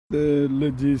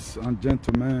Ladies and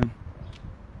gentlemen,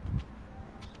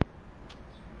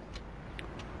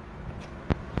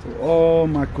 to all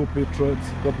my co-patriots,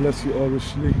 God bless you all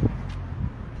richly.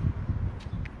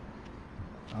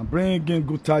 I'm bringing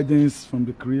good tidings from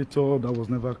the Creator that was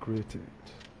never created.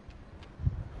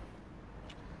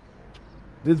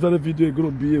 This very video is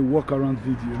going to be a walk-around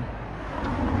video.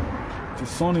 It is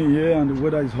sunny here and the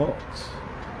weather is hot.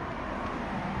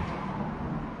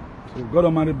 So God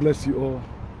Almighty bless you all.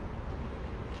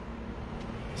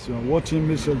 If you are watching,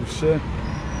 make sure you share.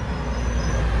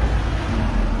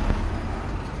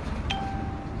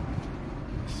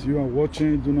 If you are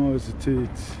watching, do not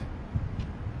hesitate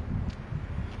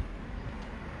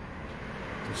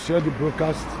to share the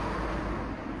broadcast.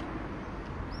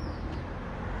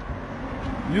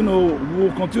 You know, we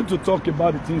will continue to talk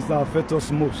about the things that affect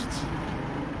us most.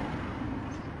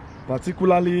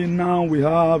 Particularly now we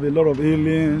have a lot of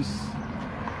aliens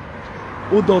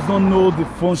who does not know the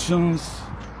functions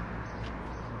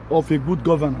of a good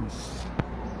governance,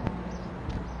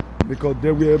 because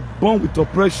they were born with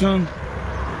oppression.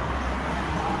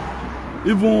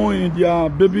 Even in their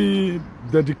baby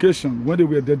dedication, when they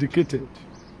were dedicated,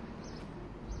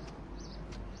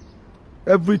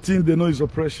 everything they know is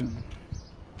oppression.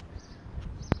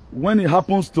 When it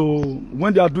happens to,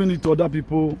 when they are doing it to other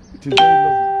people, it is very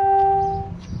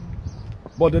lovely.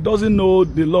 But they doesn't know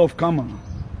the law of karma.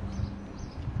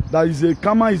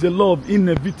 Karma is a law of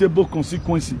inevitable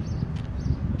consequences.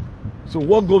 So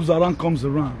what goes around comes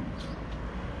around.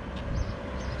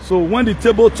 So when the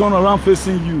table turns around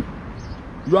facing you,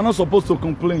 you are not supposed to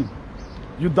complain.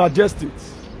 You digest it.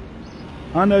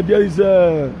 And there is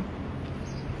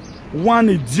one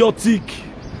idiotic,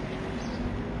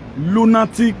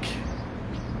 lunatic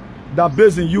that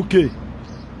based in UK.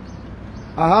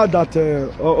 I heard that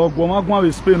Ogwamagwa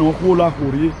is Spain on Kola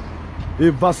Korea. A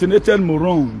vaccinated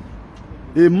moron,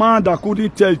 a man that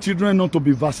couldn't tell children not to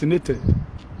be vaccinated.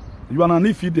 You are an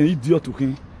idiot to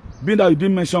him. Being that you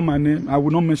didn't mention my name, I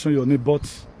will not mention your name, but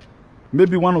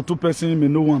maybe one or two persons may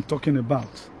know what I'm talking about.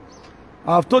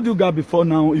 I've told you guys before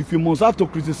now, if you must have to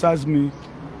criticize me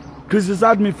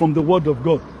from the word of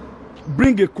God.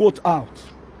 Bring a quote out.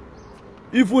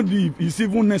 Even if it's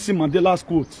even Nelson Mandela's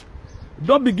quote.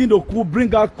 Don't begin to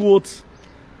bring out quotes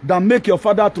that make your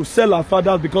father to sell our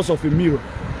father because of a mirror.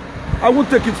 I won't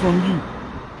take it from you.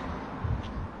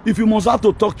 If you must have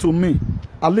to talk to me,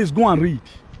 at least go and read.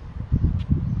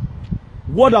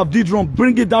 What I've did wrong,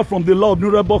 bring it out from the law of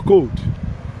Nuremberg Code.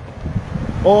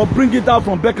 Or bring it out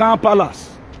from Buckingham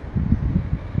Palace.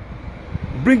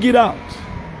 Bring it out.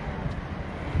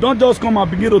 Don't just come and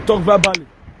begin to talk verbally.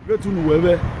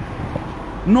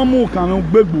 No more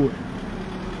can beg boy.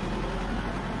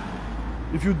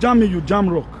 If you jam me, you jam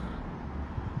rock.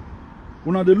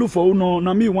 When they look for uno,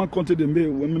 na me one country they make.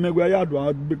 When me go yard,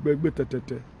 I beg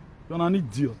tete. You're an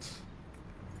idiot.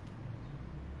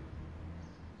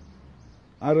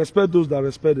 I respect those that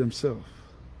respect themselves.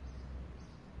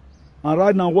 And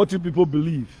right now, what you people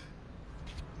believe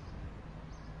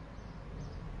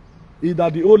is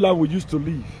that the old life we used to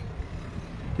live.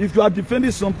 If you are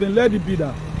defending something, let it be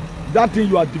that that thing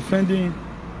you are defending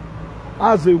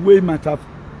as a way might have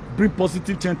bring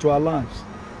positive change to our lives.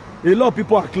 A lot of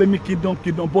people are claiming kingdom,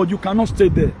 but you cannot stay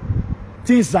there.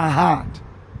 Things are hard.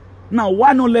 Now,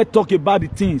 why not let's talk about the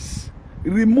things?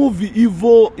 Remove the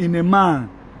evil in a man.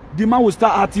 The man will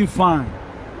start acting fine.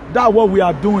 That's what we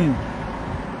are doing.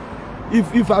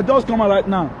 If I just come out right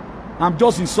now, I'm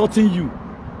just insulting you.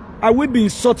 I will be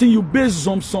insulting you based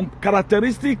on some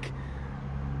characteristic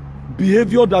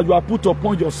behavior that you have put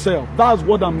upon yourself. That's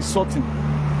what I'm insulting.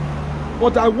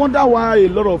 But I wonder why a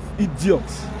lot of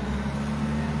idiots,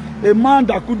 a man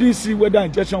that couldn't see whether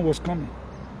injection was coming,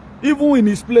 even in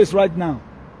his place right now,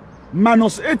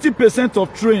 minus 80%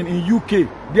 of train in UK,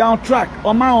 they are on track,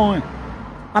 on my own.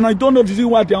 And I don't know the reason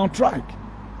why they are on track.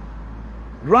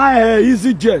 Ryanair,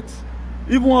 EasyJet,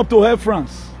 even up to Air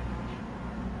France.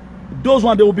 Those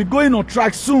ones, they will be going on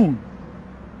track soon.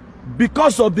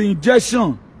 Because of the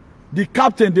injection, the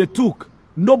captain they took,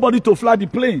 nobody to fly the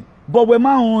plane. But we're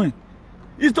my own.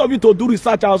 Instead of you to do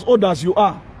research as old as you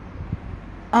are.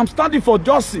 I'm standing for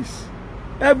justice.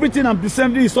 Everything I'm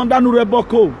defending is under Nuremberg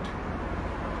Code.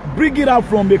 Bring it out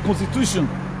from the constitution.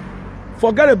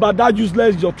 Forget about that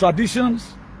useless your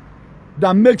traditions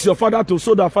that makes your father to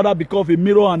sue that father because of a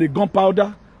mirror and a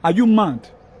gunpowder. Are you mad?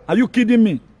 Are you kidding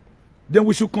me? Then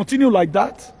we should continue like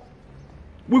that.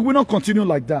 We will not continue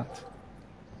like that.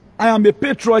 I am a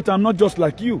patriot. I'm not just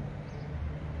like you.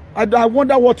 I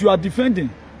wonder what you are defending.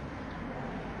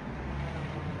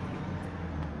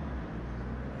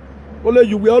 Only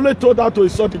you were only told how to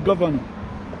insult the governor.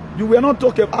 You were not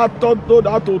told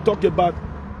how to talk about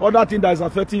other things that is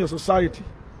affecting your society.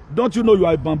 Don't you know you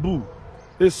are a bamboo?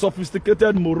 A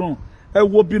sophisticated moron. A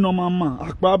whooping on my man.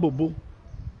 Akbabobo.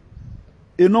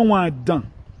 A no one done.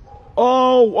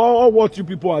 All what you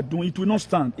people are doing, it will not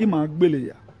stand.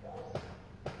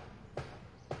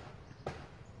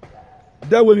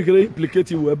 That way we can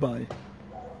implicate you whereby.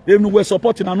 Even we're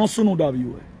supporting and not soon that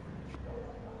you.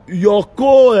 Your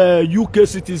co-UK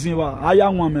citizen,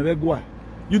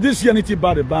 you didn't see anything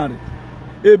bad about it.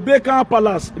 A Baker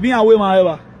Palace,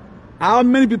 how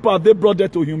many people have they brought there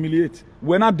to humiliate?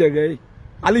 We're not there.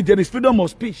 Ali, there is freedom of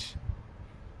speech.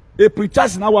 A preacher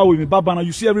is now with me, Babana.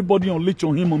 You see everybody on leech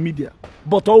on him on media.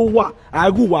 But then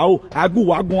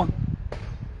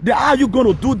how are you going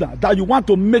to do that? That you want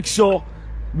to make sure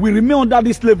we remain under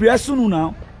this slavery? As soon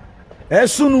now,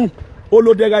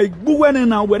 Olodega Buwene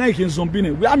now when I can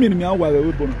zombie. We are meaning me.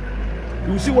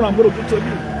 You see what I'm going to do to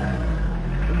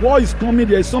you? War is coming.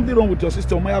 There is something wrong with your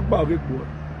system.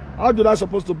 How did that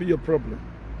supposed to be your problem?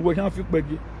 We can't fix back.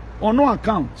 On no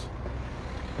account,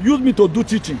 use me to do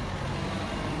teaching.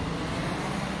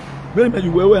 Very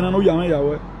you were and I know you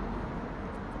are.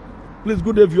 Please,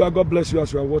 good day, viewer. God bless you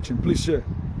as you are watching. Please share.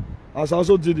 As I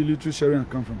also did the little sharing and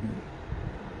come from here.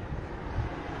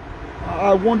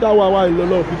 I wonder why a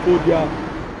lot of people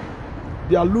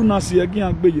they are lunacy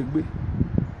again.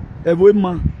 Every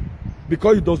man,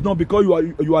 because you does not, because you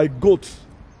are a goat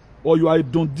or you are a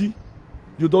donkey,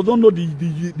 you don't know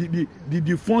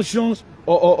the functions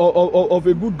of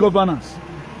a good governance.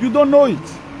 You don't know it.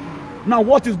 Now,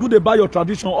 what is good about your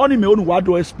tradition? Only me own word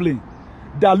to explain.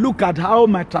 That look at how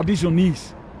my tradition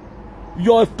is.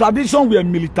 Your tradition were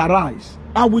militarized,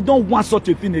 and we don't want such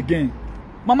a thing again.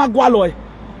 Mama Gwaloy,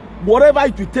 whatever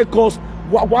it will take us,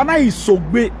 wana is so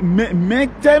big.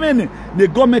 The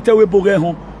government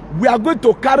we are going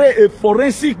to carry a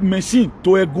forensic machine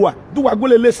to Egua. Do I go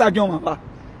to Lesagyon?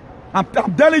 I'm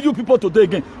telling you people today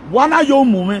again. Wana yo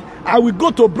moment, I will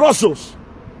go to Brussels.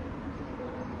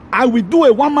 I will do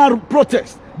a one-man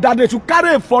protest that they should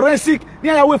carry a forensic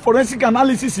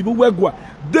analysis in Egua.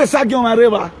 Desagyon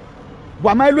Areva.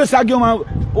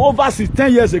 Over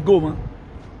 10 years ago, man.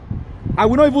 I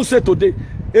will not even say today.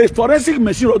 A forensic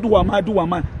machine will do one man.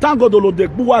 Thank God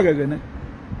the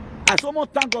I so much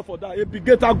thank God for that. A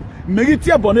bigate,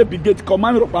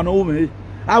 command.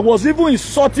 I was even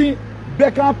insulting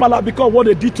Beckham Pala because what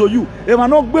they did to you. If I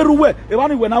not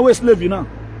when I was slave now.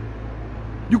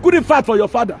 You couldn't fight for your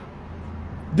father.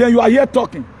 Then you are here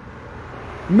talking.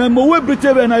 Can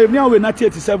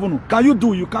you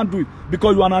do it? You can't do it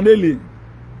because you are an alien.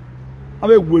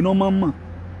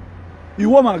 You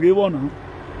want my give on now.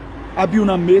 I've been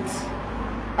a mate.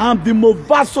 I'm the most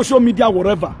vast social media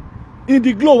whatever in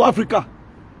the globe of Africa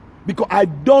because I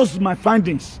does my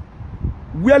findings.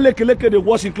 Where they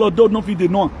washing clothes don't know if they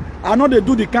know. I know they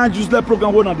do the kind of useless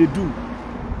program what they do.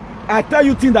 I tell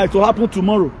you things that will happen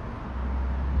tomorrow.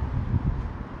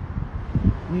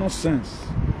 Nonsense.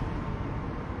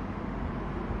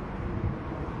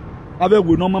 I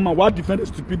will no mama. What defend the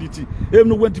stupidity?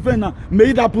 Even when defend now, may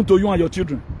it happen to you and your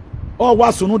children. Or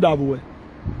what so no that way.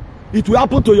 It will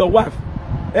happen to your wife.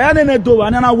 And then do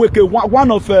and then I wake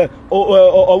one of let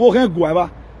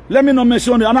me not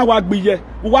mention the other work be here.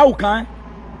 Why can?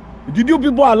 Did you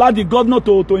people allow the governor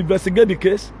to investigate the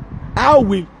case? How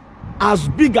will as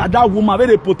big as that woman,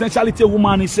 very potentiality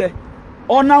woman is say?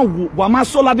 Or now wama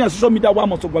solar the social media wa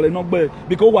must go no gbe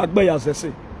because wa gbe as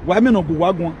say. Why me no go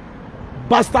wa gon?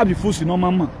 Bastard be fusi no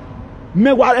mama.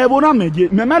 Me wa na meje.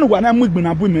 Me manu wa na mu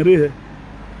gbina bu mere he.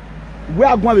 We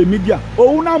agwa be media.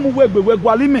 O na mu we gbe we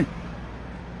gwalime.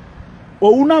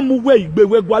 O na mu we igbe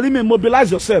we gwalime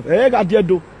mobilize yourself. Eh ga there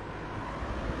do.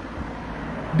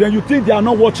 Then you think they are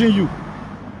not watching you.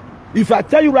 If I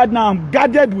tell you right now, I'm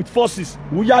guarded with forces.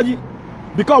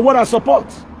 Because what I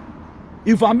support.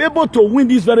 If I'm able to win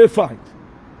this very fight,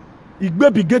 it may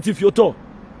be get if you talk.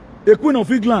 A Queen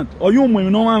of England or you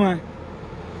know,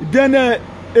 then a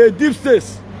deep state,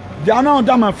 they are not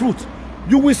under my fruit.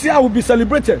 You will see I will be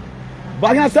celebrated.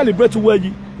 But I can celebrate where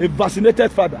a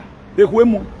vaccinated father. Then where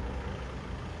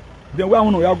I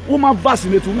want to woman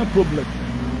vaccinated, no problem.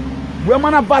 When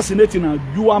man are vaccinating now,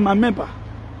 you are my member.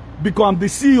 Because I'm the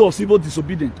CEO of Civil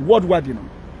Disobedience worldwide, you know.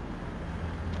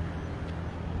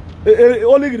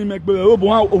 Only make we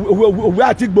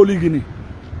are take boligini.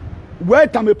 Where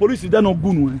time a police is there no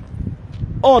gunu.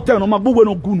 Oh, tell no magbo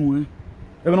no gunu.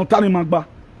 Even no tani magba.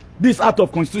 This act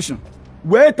of constitution.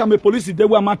 Where time a police is there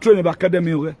we are training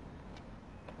academy.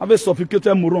 Have a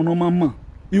sophisticated moron no mama.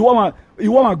 You want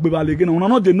magba again. No,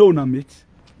 no, they know na mate.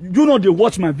 You know they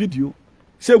watch my video.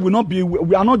 Say we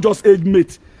are not just age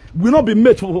mates. We not be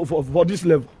mates for this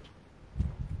level.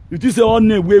 You just say, oh,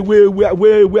 no,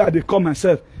 where they come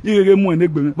myself.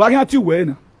 But I can't wait.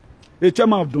 A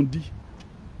chairman of Dundee.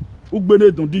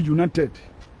 Ugbene Dundee United.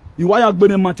 You are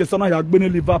Agbene Manchester, you are Agbene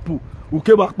Liverpool.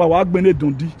 Ukeba Power Agbene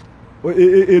Dundee.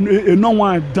 No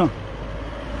one done.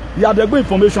 You have the good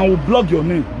information will block your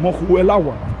name.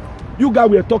 You guys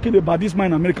were talking about this man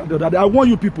in America the other day. I want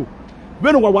you people.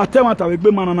 When we were telling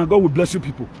man, God will bless you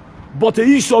people. But the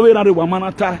issue of it, woman,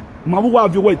 Mabu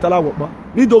have you wait.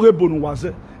 Ni doge bonu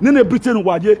waze. Nene Britain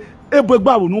waje.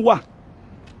 Ebegba wonu wa.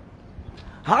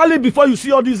 Hardly before you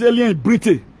see all these aliens in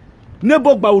Britain.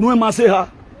 Nebogba wonu ma say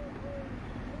ha.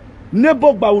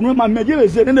 Nebogba wonu ma meje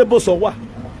ze nebo so wa.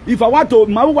 If I want to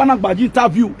Mabu wana gbaji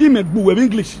interview, he make with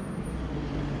English.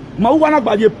 Mabu wana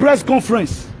gbaji press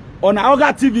conference on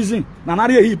ACTIVISM.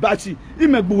 Nanari he bachi. He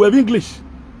make with English.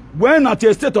 When at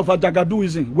a state of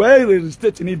Ajagaduism, where is the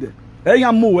state needed?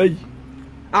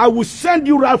 I will send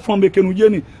you right from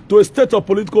Ekenuyeni to a state of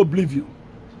political oblivion.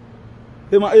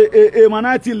 A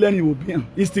minority learning will be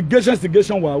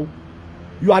instigation. Wow.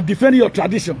 You are defending your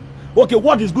tradition. Okay,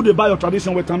 what is good about your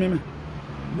tradition?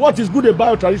 What is good about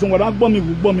your tradition? What I'm bombing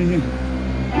will bomb me.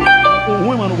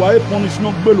 Women who are punished,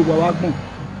 not belu.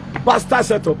 Bastard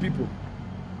set of people.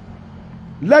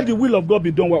 Let the will of God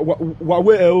be done.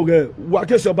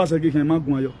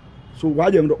 So why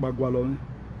you not back?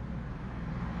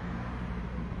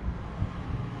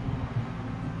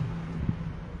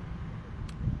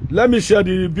 Let me share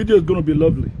the video. Is going to be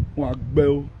lovely.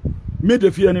 Me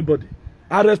to fear anybody.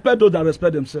 I respect those that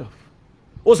respect themselves.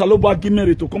 Also, give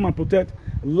me to come and protect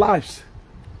lives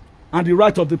and the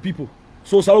rights of the people.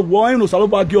 So,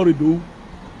 Saloba do.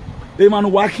 A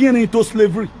man working into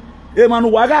slavery.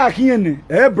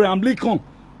 Abraham Lincoln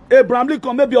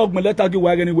maybe let give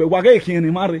anyway.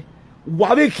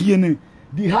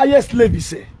 The highest slave is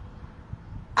say.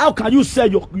 How can you sell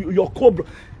your cobra?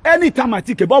 Anytime I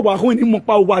think about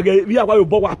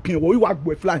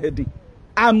fly heading,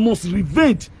 I must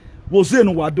revenge.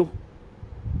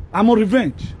 I'm on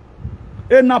revenge.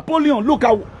 And Napoleon, look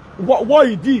at what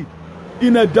he did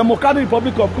in the Democratic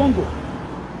Republic of Congo.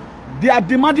 They are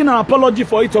demanding an apology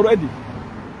for it already.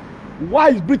 Why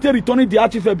is Britain returning the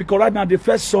artifact? Because right now they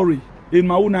first sorry in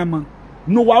my own man.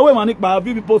 No way manik but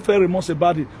people feel remorse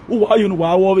about it. Who are you know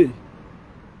why?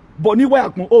 But ni way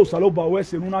akun oh Saloba we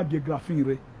se nuna geography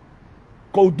re.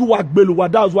 Ko do agbelu wa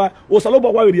that's why oh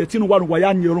Saloba wa re tin wa no wa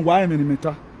ya nyerun wa em ni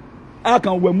meta. I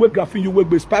can we graphy you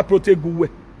we spy protect go we.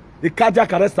 The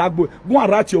cardiac arrest agbo go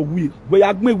and write your will. We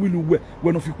agme will we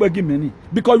when of you pay give money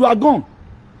because you are gone.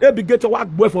 E be get your work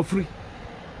boy for free.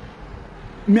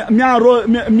 Me a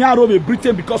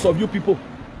Britain because of you people.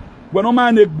 When no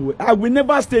man I will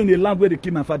never stay in a land where they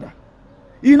kill my father.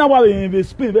 In our in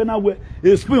Spain, when I were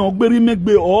Spain or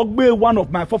one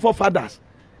of my forefathers.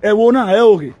 I will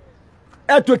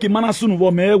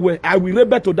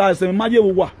rebel to die. Say,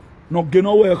 no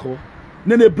genowe.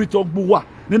 Nene Britain buwa.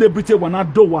 Nene Britain wana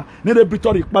dowa. Nene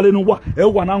Britain ikpalenuwa.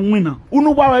 Wana winner.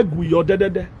 Unuwa egu yo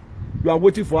de. You are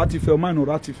waiting for artifact, man or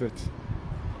artifact.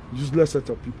 Useless set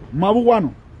of people.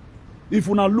 Mabuwano. If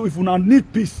you not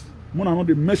need peace, you not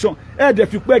the mention.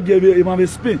 If you give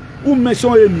Spain, who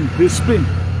mention any the Spain?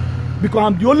 Because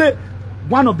I'm the only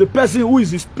one of the person who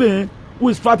is in Spain who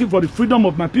is fighting for the freedom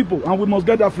of my people, and we must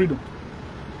get that freedom.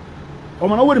 I'm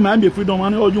not worried about the freedom,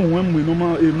 man. Or you when we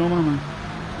normal man.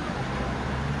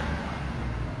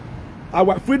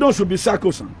 Our freedom should be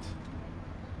sacrosanct.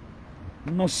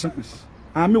 Nonsense.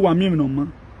 I mean, what no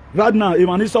man. Right now, if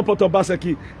I support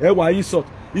Obaseki, insult.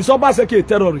 Is Obaseki a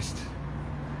terrorist?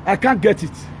 I can't get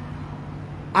it.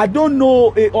 I don't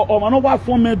know. Or what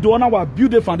form do not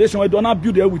build a foundation? We do not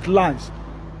build it with lies.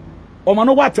 Or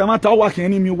what time working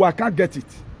enemy? I can't get it.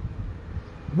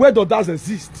 Where does that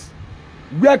exist?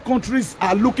 Where countries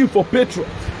are looking for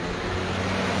patriots,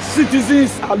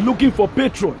 citizens are looking for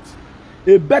patriots.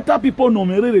 A better people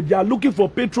nominated. They are looking for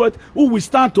patriots who will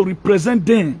stand to represent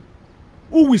them,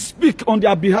 who will speak on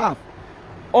their behalf.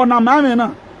 On a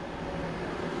man,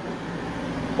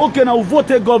 okay, now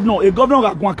vote a governor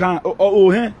can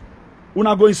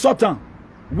una go in Sutton,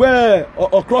 where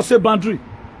across a boundary.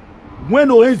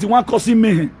 When is the one causing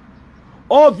mayhem.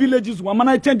 All villages, all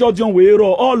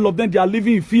of them, they are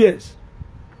living in fears.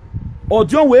 Or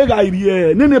John Way,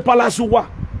 Nene Palasuwa,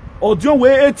 or John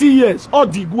Way 80 years, or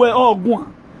Digwe, or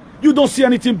Guan. You don't see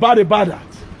anything bad about that.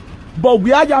 But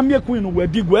we are Yamia Queen where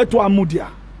Digwe to Amudia.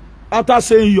 After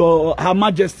saying Her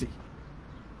Majesty.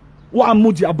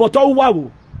 Amudia, but oh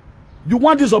wow. You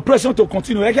want this oppression to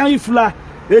continue. I can't fly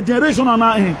a generation on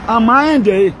our end. Am I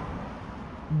end?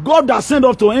 God has sent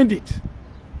off to end it.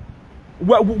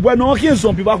 We're not hearing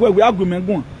some people where we argument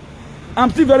going. I'm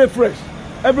still very fresh.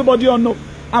 Everybody on know.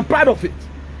 I'm proud of it.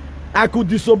 I could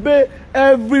disobey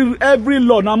every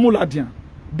law namuladian.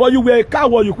 But you were a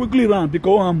coward, you quickly ran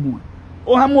because I'm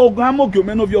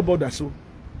of your border. So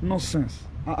nonsense.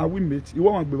 I will meet. You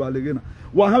won't be again.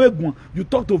 You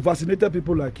talk to vaccinated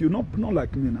people like you, not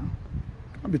like me now.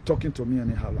 Can't be talking to me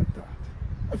anyhow like that.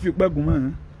 If you beg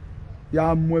man,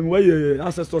 yeah, when your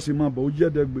ancestors in my body,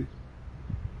 you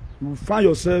will find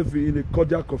yourself in a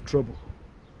cardiac of trouble.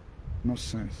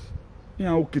 Nonsense.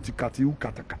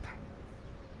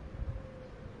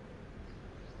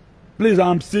 Please,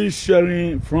 I'm still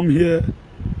sharing from here.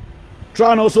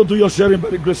 Try and also do your sharing by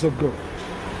the grace of God.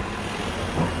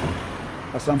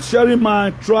 As I'm sharing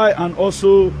mine, try and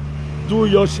also do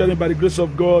your sharing by the grace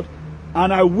of God.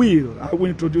 And I will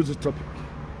introduce the topic.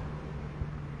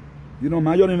 You know,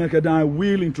 my young man, I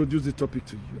will introduce the topic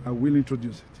to you. I will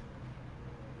introduce it.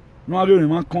 No,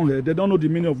 they don't know the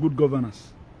meaning of good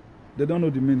governance. They don't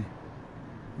know the meaning.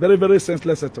 Very, very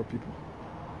senseless set of people.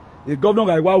 A governor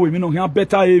like wow, we know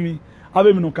better Amy.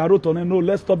 No,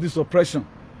 let's stop this oppression.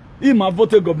 He might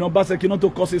vote governor Baseki not to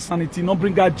cause insanity, not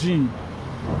bring a gene.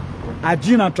 A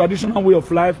gene and traditional way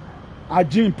of life, a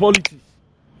gene in politics,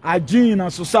 a gene in a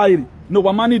society. No,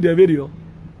 what money the video.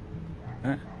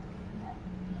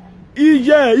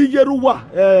 Ije ruwa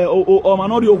o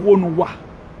manori owo wa.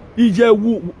 Ije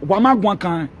wamagwan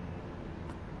kan.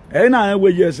 Na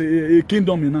we yes a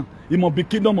kingdom ina. It must be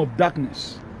kingdom of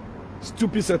darkness.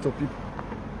 Stupid set of people.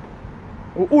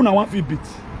 Una want to beat.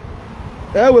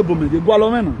 We bo me go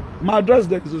alone na. My address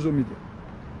there is social media.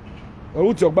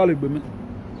 Who talk about it?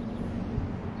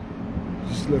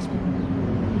 Useless people.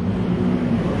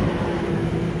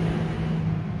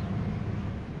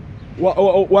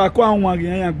 Wa kwa anwa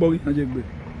gen yan gbo yan je gbe.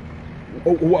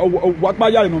 Wa pa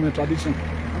ya no tradition.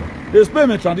 They spell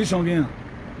me tradition gen.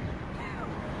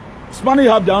 Spanish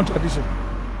have their own tradition.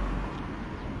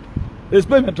 They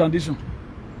spell me tradition.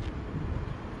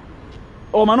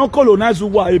 Oh, man, not colonize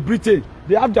who are a Britain.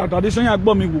 They have their tradition.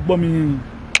 Go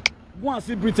and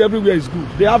see Britain everywhere is good.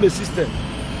 They have a system.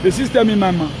 The system in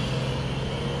my man.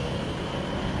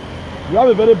 You have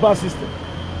a very bad system.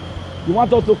 You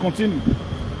want us to continue.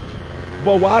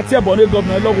 But what I tell you,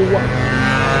 government,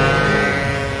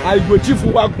 I go chief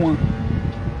work one.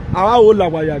 I will la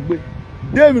wa yagbe.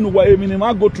 They will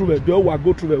go through it. They will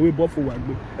go through it. We both will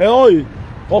go. Eh,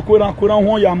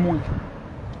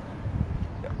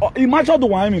 imagine the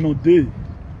one in a day.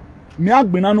 Me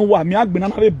agbena no wa. Me agbena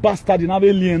na be bastard na be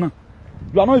alien.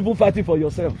 You are not even fighting for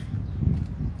yourself.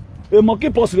 A monkey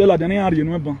possible la dernière rien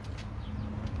no ban.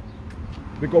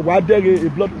 Because why there a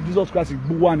blood of Jesus Christ is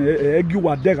one egu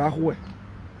wa there ahwe.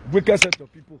 Wicked set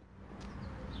of people.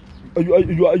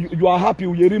 You are happy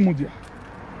with Yerimudia.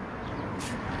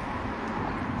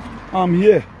 I'm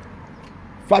here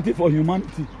fighting for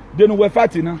humanity. They know we're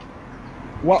fighting now.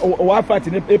 We're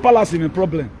fighting a palace in a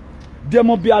problem. There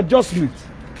must be adjustment.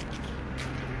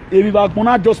 If you have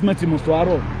adjustment, you must have.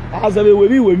 As a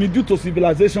way we due to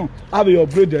civilization, have a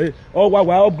upgrade or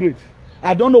why upgrade.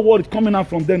 I don't know what is coming out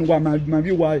from them.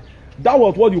 Why that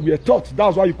was what you were taught.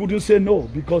 That's why you couldn't say no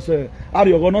because are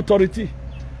your own authority.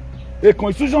 A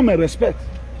constitution may respect.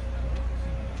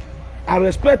 I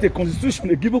respect a constitution,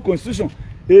 a given constitution,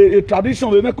 a tradition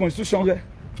we make constitution.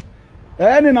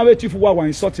 Any na we chief wa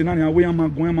insult na we am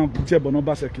going am put but no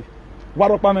baseki.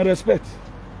 Waropa me respect.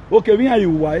 Okay, we are you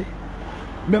why?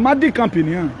 Me ma di camping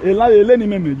here.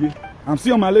 I'm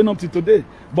still on my lane up to today.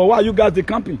 But why you guys the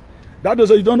camping? That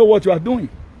does you don't know what you are doing.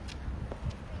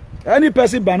 Any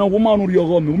person by no woman on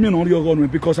your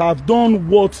because I have done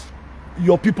what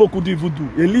your people could even do.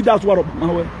 A leader's what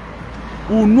my way.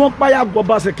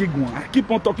 I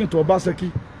keep on talking to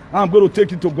Obaseki. I'm going to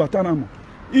take it to Guantanamo.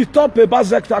 He stop a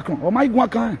Bazek Takon. Or my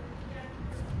Guacan.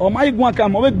 Or my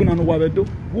Guacan, or Bina no Wavedo,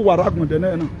 who are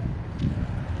Ragman.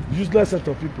 Useless set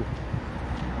of people.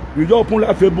 You don't pull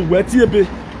a Facebook where TB.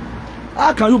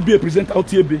 How can you be a presenter of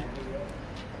TB?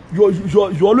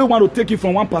 You only want to take it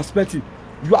from one perspective.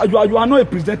 You are not a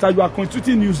presenter, you are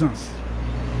constituting nuisance.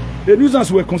 The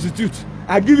nuisance will constitute.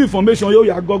 I give information, you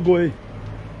go away.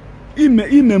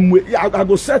 I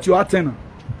go set your antenna.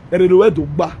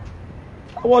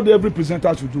 What every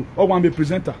presenter should do, or one be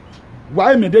presenter.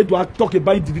 Why may they talk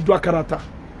about individual character?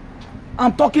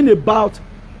 I'm talking about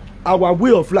our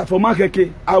way of life. For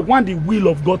Makeke, I want the will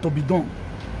of God to be done.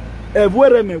 But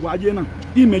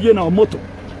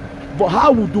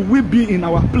how do we be in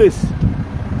our place?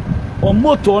 On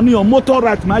motor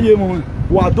right,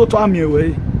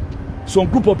 some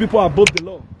group of people are above the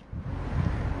law.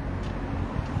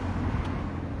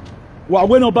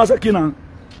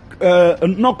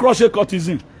 Not crochet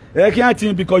courtesan.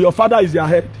 Because your father is your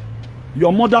head.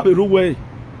 Your mother will rule away.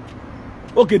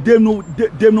 Okay, them no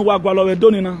wagwalo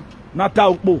donina nata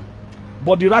ukpo.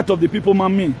 But the right of the people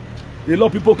man mean. A lot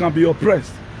of people can be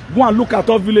oppressed. Go and look at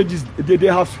all villages, they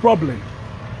have problem.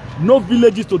 No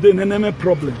villages today, no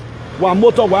problem. One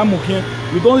motor, one mukin.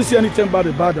 We don't see anything about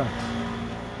the bad.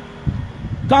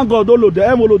 Thank God, all of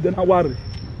them, all of them are worried.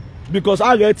 Because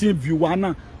I get in view,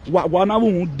 one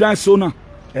won't dance on.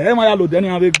 I will then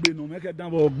have a big no make it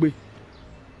down or big.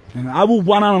 And I will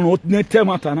one and net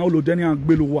temata and all of them and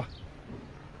Belowa.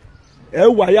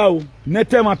 Wayao, net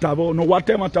temata, no what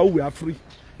temata we are free.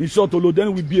 In short, all of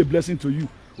them will be a blessing to you.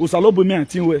 Osalobo me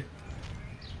antin way.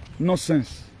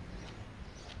 Nonsense.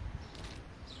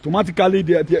 Automatically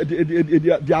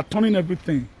they are turning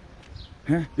everything.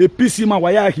 A PC man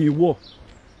why he war.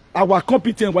 Our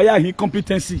competence why he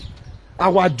competency.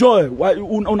 Our joy why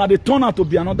una they turn out to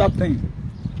be another thing.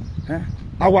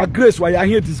 Our grace why I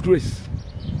hear disgrace.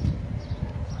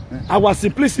 Our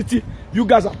simplicity, you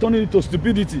guys are turning it to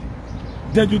stupidity.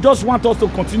 Then you just want us to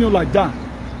continue like that.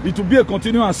 It will be a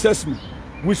continual assessment.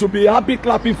 We should be happy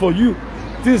clapping for you.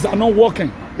 Things are not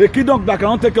working. A kingdom that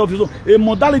cannot take care of his own. A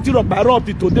modality of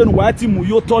priority today,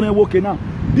 you turn and working now.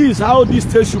 This is how this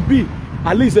state should be.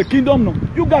 At least a kingdom, no.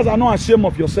 You guys are not ashamed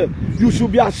of yourself. You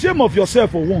should be ashamed of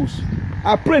yourself for once.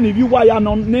 I pray if you go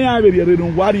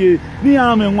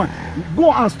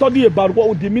and study about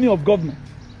what the meaning of government.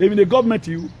 Even the government,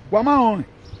 you.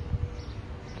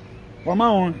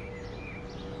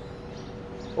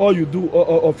 All you do,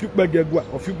 or you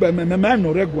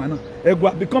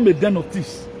become a den of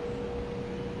thieves.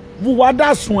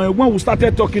 That's when we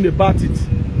started talking about it.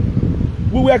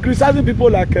 We were criticizing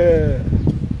people like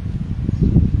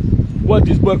what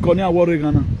this boy Konya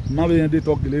Warregana. Maybe they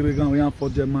talk Leregan for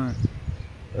German.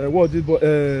 What this boy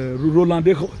Roland.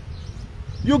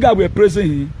 You guys were praising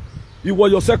him. He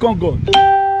was your second God.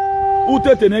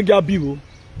 Ute Tenega Bibo.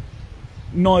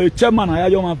 No, a chairman I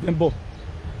am member.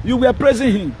 You were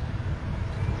praising him.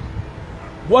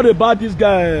 What about this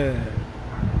guy?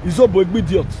 He's a boy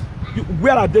idiot.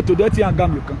 Where are they today?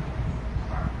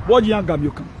 What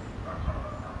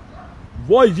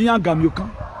What is Yangam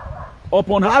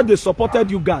upon how they supported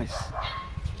you guys?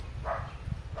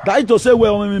 That is to say,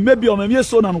 well, maybe or maybe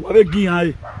so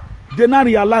and they now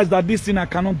realize that this thing I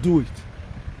cannot do it.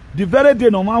 The very day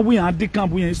no man we and the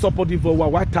camp we supportive for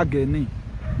what target name.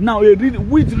 Now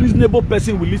which reasonable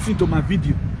person will listen to my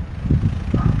video?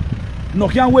 No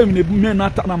can we men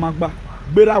magba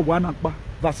bera wanakba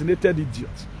vaccinated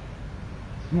idiots.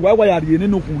 Why are you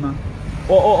no kuna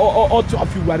or to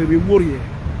of you were a warrior?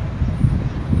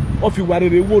 Of you were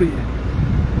a warrior.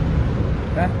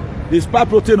 The spy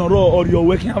protein or you're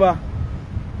working about.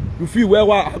 You feel where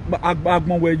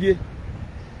Agmon were ye.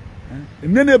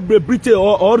 And then they break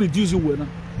or reduce you.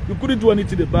 You couldn't do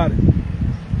anything about it.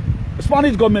 The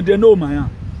Spanish government, they know my.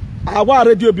 Our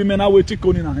radio be men away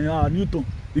chicken in Newton.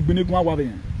 The Binigua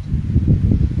Wavian.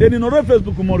 Then in other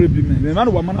Facebook, more be men. The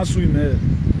man woman swim.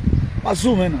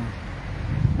 Assuming.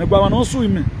 The Guaman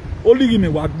swim. Only in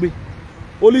a wagbe.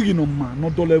 Only in a man,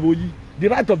 not to level ye. The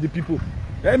right of the people.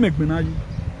 They make me.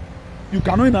 You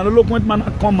cannot in an eloquent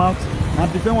manner come out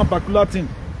and defend one particular thing,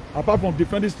 apart from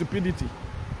defending stupidity.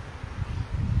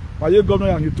 Why you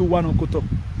governor and you two one on Koto?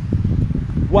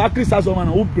 Why Chris has someone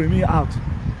who bring me out?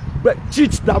 But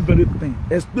teach that very thing.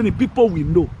 Explain it. People will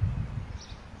know.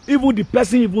 Even the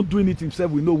person even doing it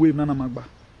himself will know where Nana Magba.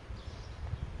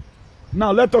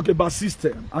 Now let's talk about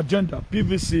system, agenda,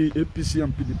 PVC, APC,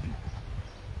 and PDP.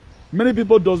 Many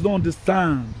people does not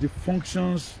understand the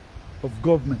functions of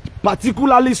government,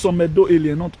 particularly some Edo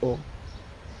alien, not all.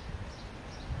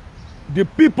 The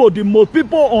people, the most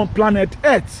people on planet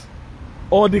Earth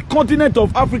or the continent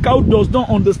of Africa who does not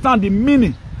understand the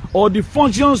meaning or the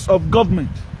functions of government,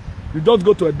 you just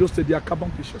go to Edo State, they are carbon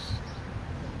fishers.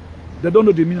 They don't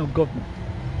know the meaning of government.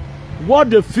 What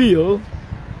they feel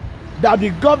that the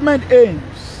government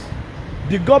aims,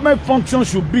 the government function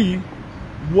should be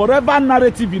whatever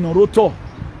narrative in Oroto.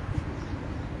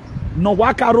 No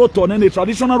waka roton and the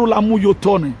traditional ruler mu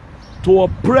yotone to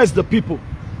oppress the people.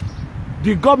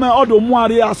 The government or the more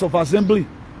areas of assembly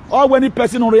or when any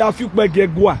person on real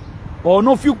fukbe or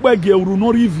no fukbe uru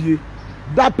no review,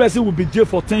 that person will be jailed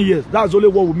for 10 years. That's only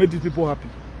what will make these people happy.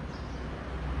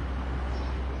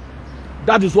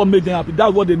 That is what made them happy.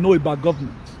 That's what they know about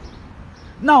government.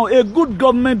 Now, a good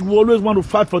government will always want to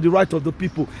fight for the right of the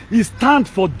people. It stands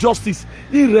for justice,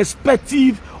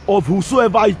 irrespective of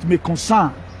whosoever it may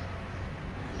concern.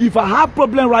 If I have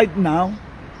problem right now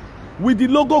with the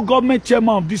local government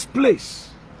chairman of this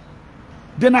place,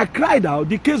 then I cried out,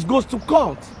 the case goes to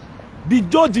court. The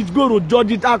judge is going to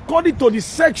judge it according to the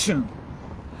section.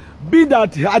 Be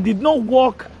that I did not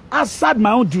work outside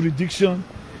my own jurisdiction.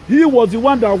 He was the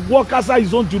one that worked outside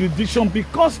his own jurisdiction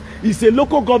because he's a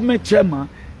local government chairman.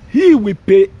 He will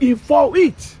pay him for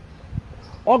it.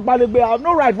 Ogbalebe, I have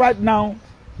no right now,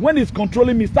 when he's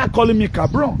controlling me, start calling me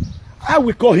Cabron. I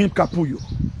will call him Capuyo.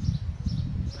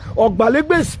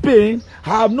 Ogbalebe Spain,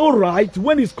 I have no right,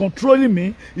 when he's controlling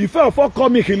me, if I call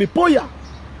me Hilipoya,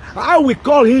 I will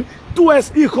call him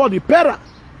 2S equal the Pera.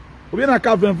 You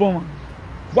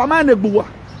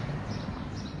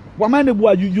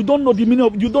don't know the meaning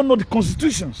of, you don't know the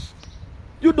constitutions.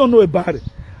 You don't know about it.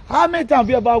 How many times have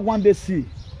you ever one day see,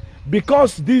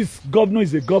 because this governor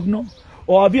is a governor,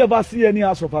 or have you ever seen any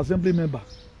House of Assembly member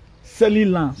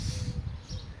selling lands?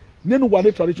 Then what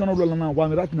the traditional rule now,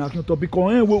 one right now,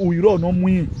 because we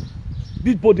no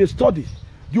people they study.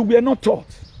 You were not taught.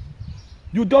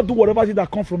 You don't do whatever that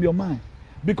comes from your mind.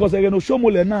 Because he used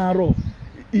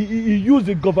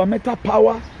the governmental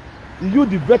power, he used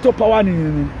the veto power, he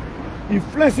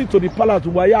influenced it to the palace.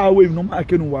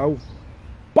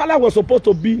 Palace was supposed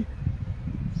to be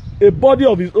a body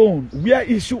of his own where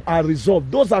issues are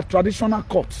resolved. Those are traditional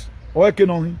courts.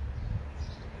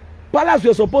 Palace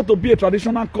was supposed to be a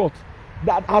traditional court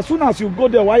that as soon as you go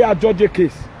there while you judge a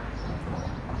case,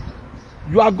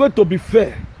 you are going to be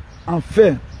fair and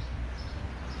fair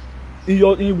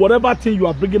in whatever thing you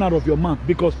are bringing out of your mouth.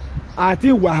 Because I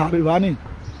think we are running.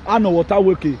 I know what I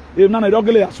work. If none of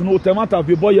the as no temata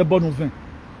be boy your born of them.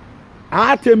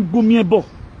 I tem gumiebo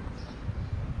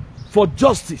for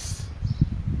justice.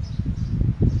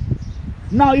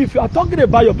 Now, if you are talking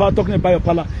about your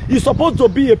palace, it's supposed to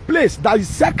be a place that is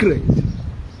sacred.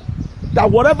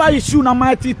 That whatever issue na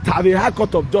mighty have a high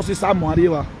court of justice.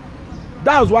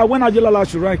 That's why when Ajilala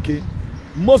Shurai came,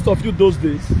 most of you those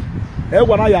days, because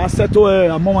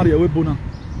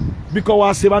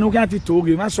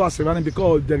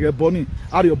they get born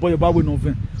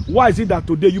why is it that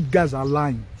today you guys are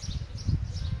lying?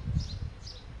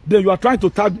 Then you are trying to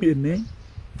tag me a name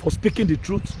for speaking the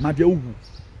truth.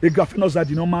 Because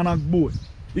no matter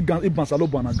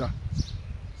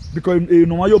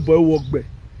your boy work be,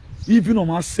 even no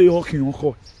matter say okay,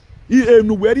 where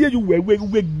you were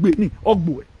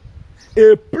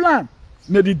a plan,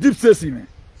 ne the deep sesame,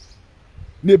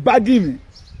 ne bagging,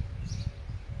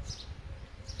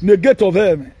 ne get of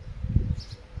him,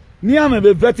 ne am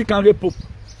a Vatican Republic,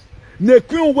 ne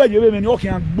queen where you were okay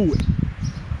and boy.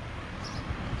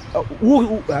 I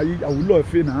will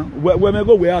love you now. When I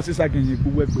go where else is I can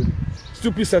work with it.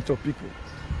 Stupid set of people.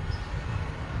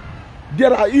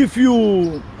 There are, if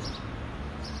you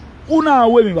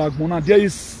there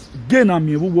is gain on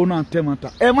me who wanna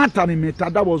temata.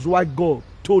 That was why God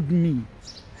told me.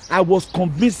 I was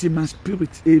convinced in my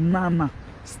spirit a nana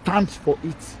stands for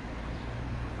it.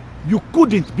 You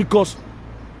couldn't, because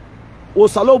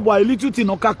Osalobo a little thing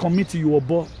oka committee you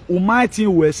were Almighty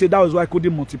will say that was why I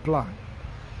couldn't multiply.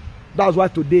 That's why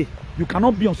today you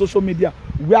cannot be on social media.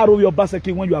 Where are your basket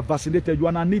when you are vaccinated? You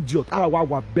are an idiot.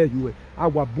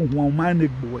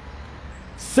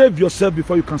 Save yourself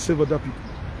before you can save other people.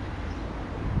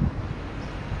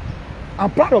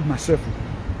 I'm proud of myself.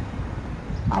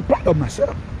 I'm proud of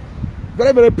myself.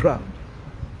 Very, very proud.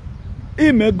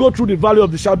 He may go through the valley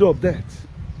of the shadow of death.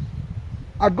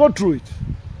 I go through it.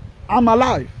 I'm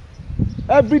alive.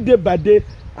 Every day by day,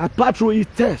 I pass through each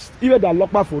test. Even that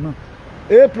lock my phone now.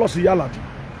 A plus reality.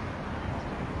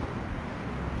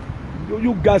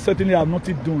 You guys certainly have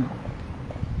nothing doing.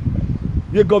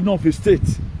 You're governor of a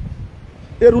state.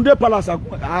 Erunde Palace,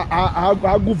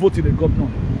 I go vote in the governor.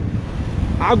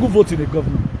 I go vote in the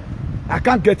governor. I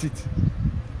can't get it.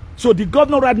 So the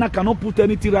governor right now cannot put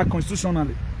anything right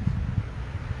constitutionally.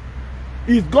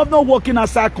 Is governor working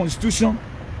outside constitution?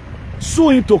 Sue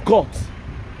him to court.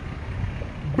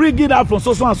 Bring it out from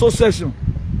social association.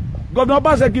 Governor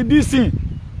Obaseki, this thing,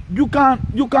 you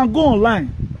can go online,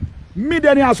 meet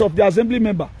any house of the assembly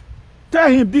member, tell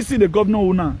him this is the governor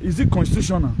owner. Is it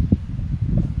constitutional?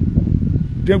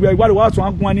 Then we are going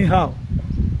to go anyhow.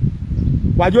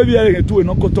 Why do you hear to a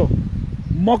no-koto?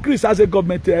 Mockery as a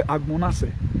government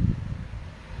agmonase.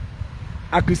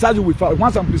 I criticize you with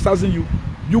once I'm criticizing you,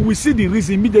 you will see the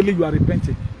reason immediately you are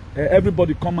repenting.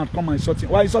 Everybody come and insult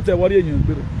him. Why insult a warrior in your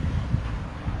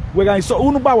we can so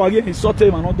unuba wage insult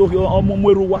him and odo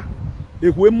omweruwa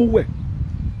ekwemuwe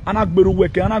anagberuwe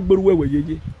ke anagberuwe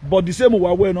weyeye, but the same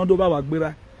wa we no do ba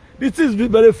wagbera. This is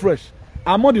very fresh.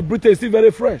 Among the British is still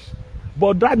very fresh,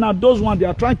 but right now those one they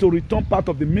are trying to return part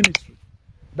of the ministry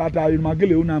that are in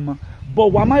Magele Unama. But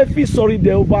why am I feel sorry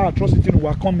they over atrocity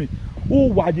were coming?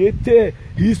 Who wajete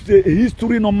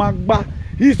history no magba,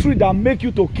 history that make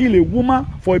you to kill a woman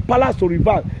for a palace to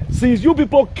revive. Since you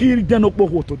people killed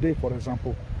Denokpo today, for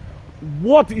example,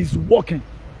 what is working.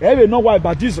 Everybody know why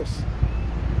about Jesus.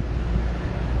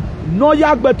 No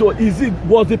yagbeto is it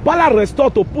was the palace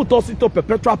restored to put us into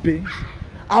perpetual pain?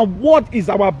 And what is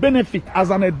our benefit as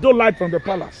an adult from the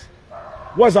palace?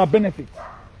 What's our benefit?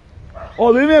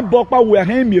 Or even Bokpa we are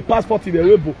having a passport in the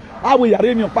Weibo. How we are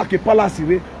in pack a palace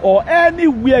or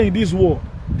anywhere in this world.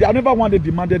 They are never one they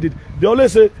demanded it. They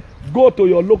always say, go to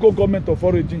your local government of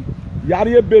origin.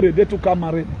 Yari bere de to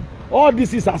COMRADE. All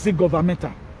this is as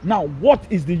governmental. Now, what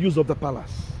is the use of the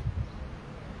palace?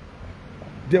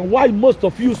 Then why most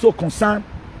of you so concerned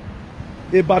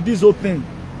about this whole thing?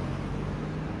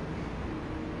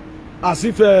 As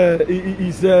if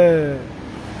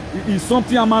it's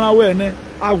something I'm unaware.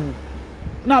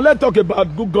 Now let's talk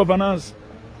about good governance.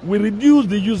 We reduce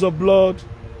the use of blood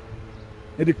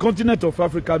in the continent of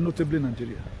Africa, notably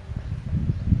Nigeria.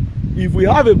 If we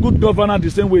have a good governance the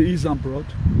same way it is abroad,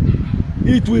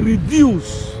 it will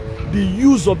reduce the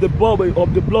use of the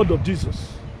blood of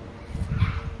Jesus.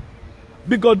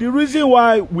 Because the reason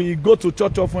why we go to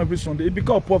church often every Sunday is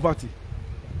because of poverty.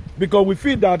 Because we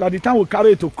feel that at the time we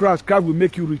carry it to Christ, Christ will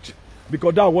make you rich.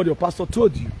 Because that's what your pastor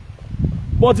told you.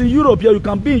 But in Europe, yeah, you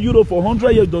can be in Europe for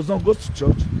 100 years, does not go to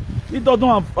church. It does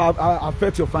not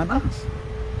affect your finance.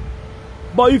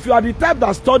 But if you are the type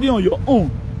that study on your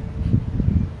own,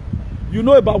 you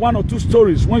know about one or two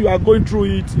stories. When you are going through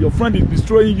it, your friend is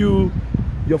destroying you,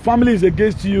 your family is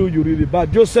against you, you're really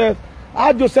bad. Joseph,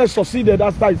 how Joseph succeeded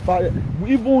after his father,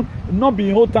 even not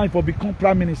being whole time for become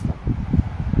prime minister.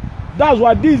 That's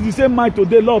why this is the same mind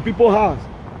today a lot of people have.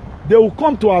 They will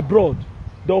come to abroad.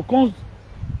 They will come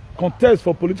contest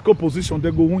for political position.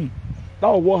 They go win. That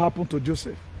was what happened to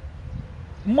Joseph.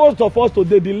 Most of us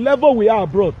today, the level we are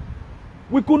abroad,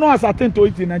 we could not ascertain to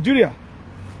it in Nigeria.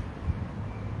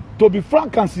 To be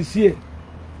frank and sincere,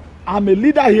 I'm a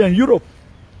leader here in Europe.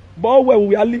 But where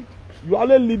we are leading, you are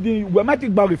leading, we might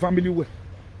think about the family way.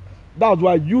 That's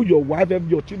why you, your wife,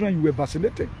 your children, you were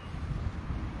vaccinated.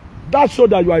 That showed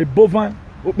that you are a bovine.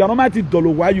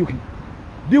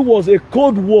 This was a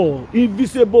cold war,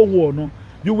 invisible war. No,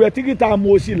 you were thinking that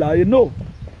no.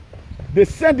 They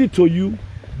send it to you.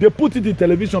 They put it in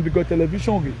television because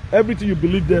television, everything you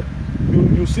believe there,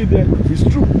 you see there is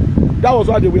true. That was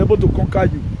why they were able to conquer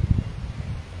you.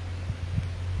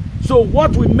 So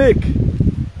what we make,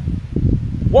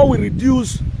 what we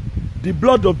reduce the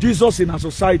blood of Jesus in our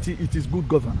society, it is good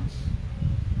governance.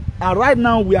 And right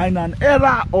now we are in an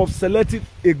era of selecting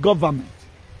a government.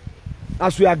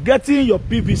 As we are getting your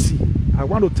PVC, I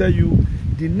want to tell you,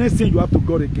 the next thing you have to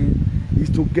go again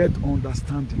is to get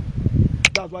understanding.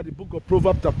 That's why the book of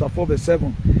Proverbs chapter 4 verse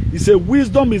 7, it says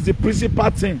wisdom is the principal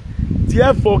thing.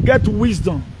 Therefore get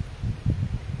wisdom.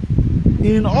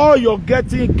 In all you're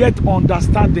getting, get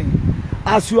understanding.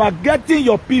 As you are getting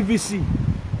your PVC,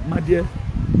 my dear,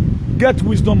 get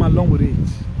wisdom along with it.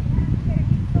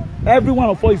 Every one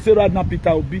of us is saying right now, Peter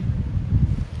Obi,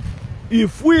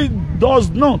 if we does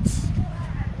not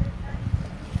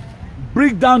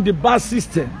break down the bad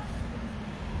system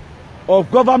of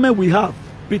government we have,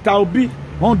 Peter Obi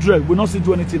 100 will not see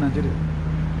do anything in Nigeria.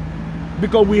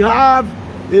 Because we have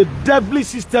a deadly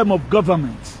system of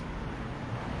government.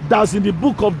 That's in the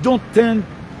book of John 10,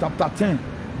 chapter 10.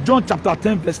 John chapter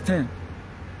 10, verse 10.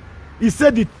 He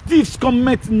said the thieves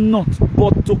cometh not,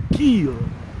 but to kill,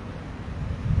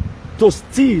 to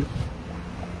steal,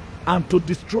 and to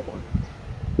destroy.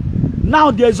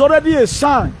 Now there is already a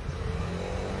sign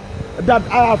that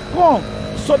I have come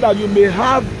so that you may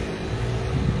have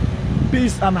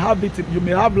peace and have it, you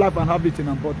may have life and have it in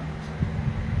abundance.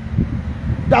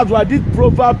 That's why I did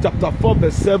Proverbs chapter 4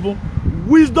 verse 7.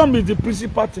 Wisdom is the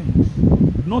principal thing.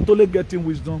 Not only getting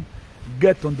wisdom,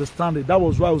 get understanding. That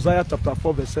was why Isaiah chapter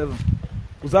 4 verse 7.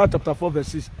 Isaiah chapter 4 verse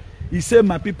 6. He said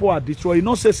my people are destroyed. He did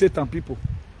not say Satan people.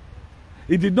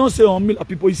 He did not say unmilk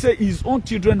people. He said his own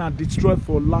children are destroyed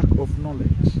for lack of knowledge.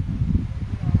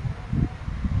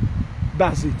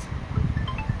 That's it.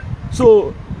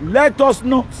 So let us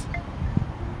not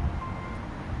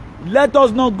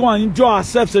go and enjoy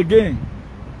ourselves again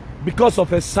because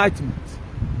of excitement.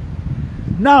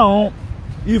 Now,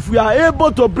 if we are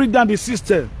able to bring down the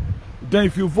system, then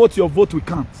if you vote, your vote we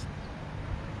can't.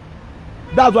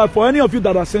 That's why for any of you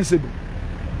that are sensible,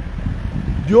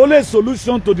 the only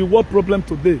solution to the world problem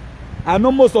today, I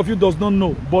know most of you does not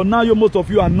know, but now most of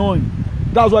you are knowing.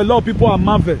 That's why a lot of people are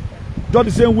marvel. Just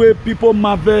the same way people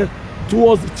marvel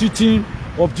towards the teaching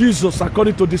of Jesus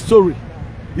according to the story.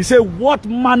 He said, what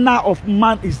manner of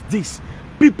man is this?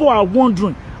 People are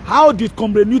wondering, how did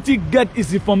COMRADE get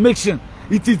his information?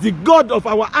 It is the God of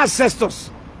our ancestors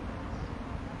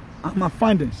and my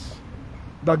findings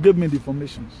that gave me the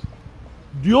informations.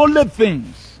 The only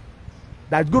things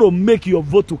that's going to make your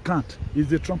vote to count is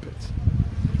the trumpet.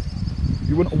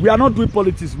 We are not doing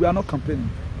politics. We are not campaigning.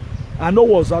 I know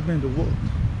what's happening in the world.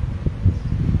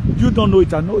 You don't know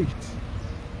it, I know it.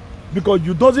 Because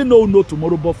you doesn't know who know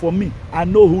tomorrow, but for me, I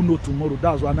know who know tomorrow.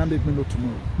 That's why I make me know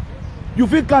tomorrow. You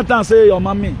feel can't and say your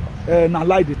mommy, now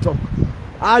lie they talk.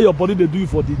 How your body they do it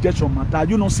for digestion matter.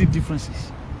 You don't see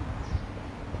differences.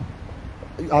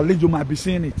 At least you might be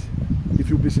seeing it if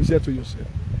you be sincere to yourself.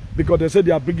 Because they say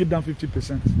they are bringing down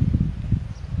 50%.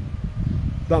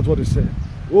 That's what they say.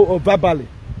 Oh, verbally.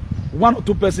 1 or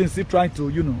 2 persons still trying to,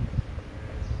 you know.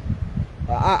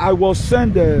 I was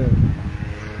sent a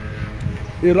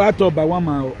write-up by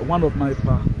one of my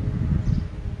pa.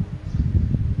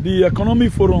 The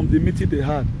economic forum, the meeting they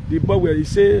had, the boy where he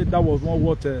said that was not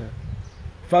what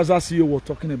Faza CEO was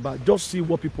talking about. Just see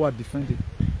what people are defending.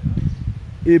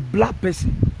 A black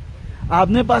person. I've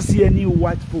never seen any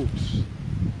white folks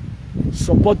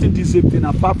supporting this same thing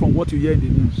apart from what you hear in the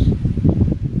news.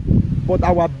 But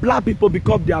our black people,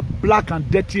 because they are black and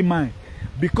dirty mind,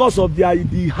 because of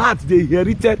the heart they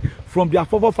inherited from their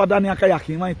forefather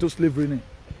into slavery,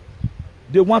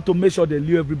 they want to make sure they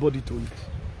lure everybody to it.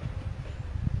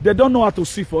 They don't know how to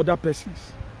see for other persons.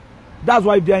 That's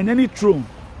why if they are in any throne,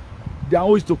 they are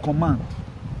always to command.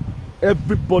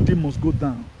 Everybody must go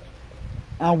down.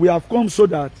 And we have come so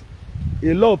that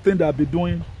a lot of things that I've been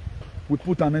doing, we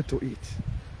put an end to it.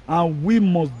 And we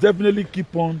must definitely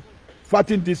keep on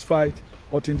fighting this fight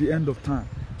until the end of time.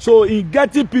 So in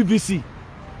getting PVC,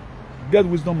 get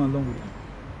wisdom along with it.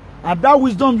 And that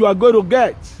wisdom you are going to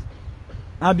get,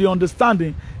 and the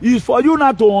understanding, is for you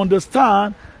now to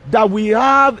understand that we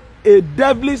have a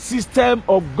devilish system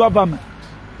of government.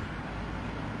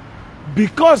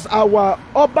 Because our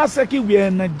Obaseki were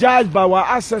energized by our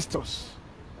ancestors.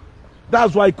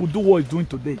 That's why he could do what he's doing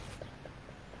today.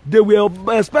 They were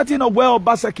expecting where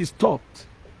Obaseki stopped.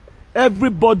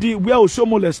 Everybody, where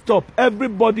Oshomole stopped,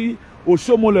 everybody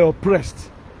Oshomole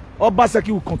oppressed. Obaseki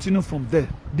will continue from there.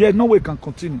 There's no way it can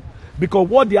continue. Because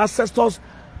what the ancestors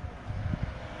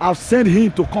have sent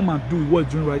him to come and do what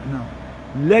he's doing right now.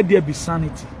 Let there be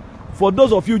sanity. For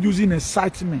those of you using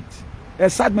excitement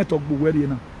of Buweri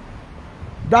now.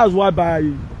 That's why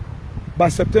by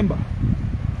September,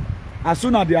 as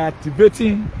soon as they are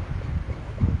activating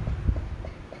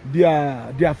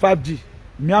their 5G,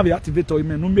 me have activated it,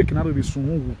 no make another be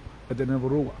soon at the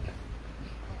never.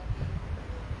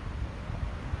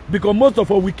 Because most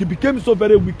of us became so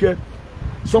very wicked.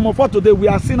 Some of us today we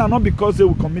are sinner not because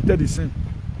they committed the sin.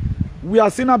 We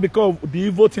are sinner because of the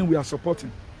evil thing we are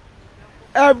supporting.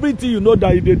 Everything you know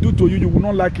that if they do to you, you will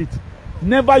not like it.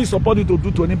 Never you support it to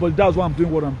do to anybody. That's why I'm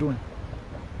doing what I'm doing.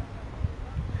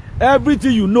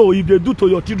 Everything you know, if they do to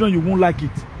your children, you won't like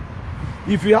it.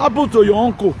 If it happens to your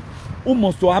uncle, who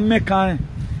must to America,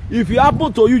 if it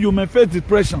happens to you, you may face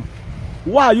depression.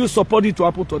 Why are you supporting to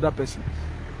happen to that person?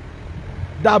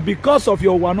 That because of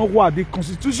your one-on-one, the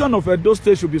constitution of Edo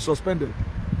State should be suspended.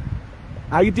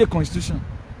 I read the constitution.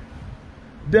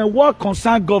 Then what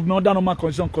concern government under normal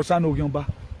constitution concern Ogyomba?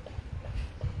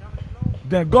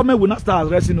 Then government will not start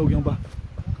arresting Ogyomba.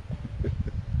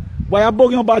 Why are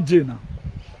Ogyomba jail now?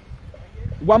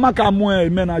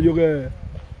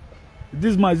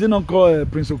 This man is not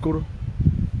called Prince Okoro.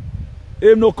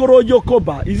 If Okoro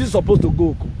Yokoba, is he supposed to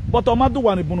go? But Omadu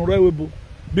one is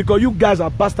because you guys are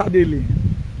bastard alien.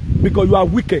 Because you are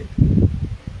wicked.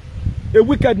 A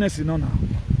wickedness in now.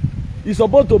 It's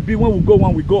supposed to be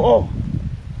when we go. Oh,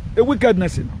 a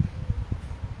wickedness in.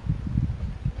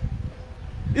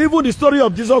 Even the story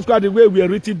of Jesus Christ, the way we are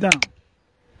written down.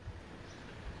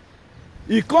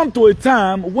 It comes to a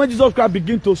time when Jesus Christ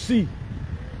begin to see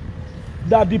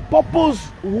that the purpose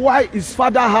why his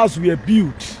father's house were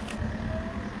built,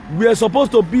 we are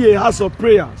supposed to be a house of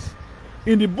prayers.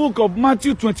 In the book of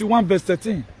Matthew 21 verse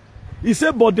 13, he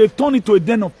said, but they turned it to a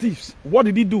den of thieves. What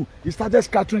did he do? He started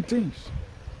scattering things.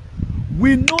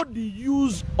 We know the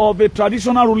use of a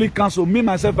traditional ruling council. Me,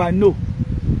 myself, I know.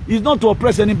 It's not to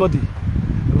oppress anybody.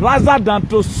 Rather than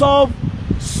to solve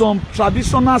some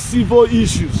traditional civil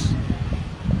issues.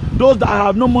 Those that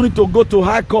have no money to go to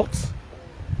high court,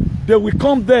 they will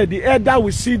come there. The elder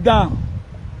will sit down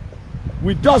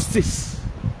with justice,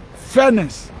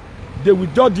 fairness. They will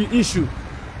judge the issue.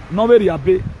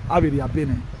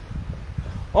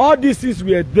 All these things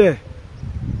were there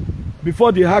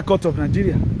before the High Court of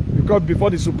Nigeria, because before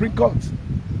the Supreme Court.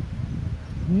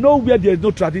 Nowhere there is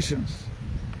no traditions.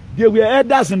 There were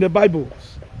elders in the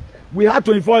Bibles. We had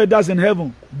 24 elders in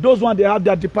heaven. Those ones, they have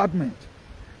their department.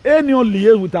 Anyone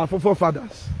liaise with our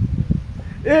forefathers.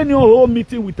 Anyone whole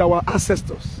meeting with our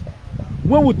ancestors.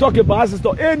 When we talk about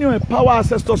ancestors, anyone empower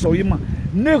ancestors or human,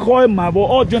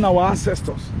 all join our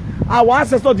ancestors. Our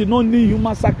ancestors did not need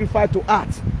human sacrifice to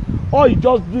act. All you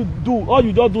just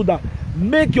do that.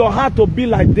 Make your heart to be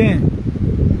like them.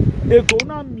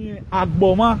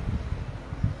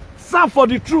 Stand for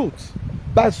the truth.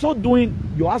 By so doing,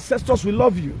 your ancestors will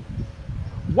love you.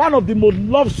 One of the most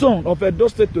loved sons of Edo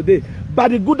State today, by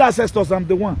the good ancestors, I'm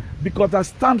the one, because I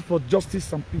stand for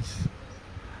justice and peace.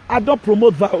 I don't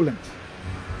promote violence.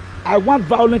 I want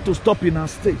violence to stop in our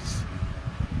states.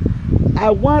 I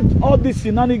want all these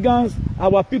shenanigans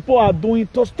our people are doing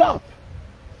to stop.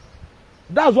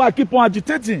 That's why I keep on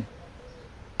agitating.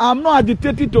 I'm not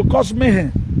agitating to cause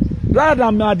mayhem. Rather,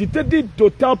 I'm agitating to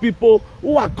tell people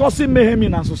who are causing mayhem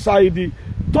in our society,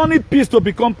 turning peace to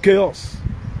become chaos.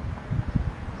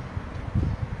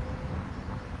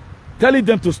 Telling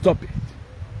them to stop it.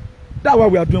 That's why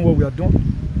we are doing what we are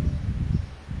doing.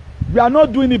 We are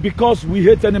not doing it because we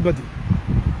hate anybody.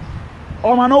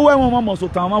 But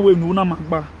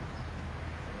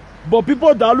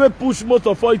people that always push most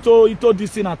of all into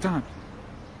this thing at times.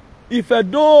 If a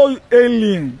do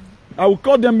alien, I will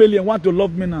call them alien, want to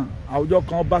love me now. I will just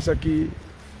call Basaki.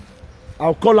 I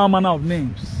will call a manner of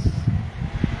names.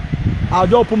 I'll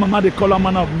just put my mouth, they call a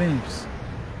manner of names.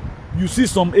 You see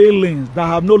some aliens that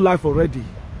have no life already.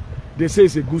 They say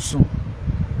it's a good song.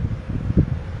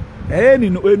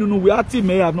 We actually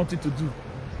may have nothing to do.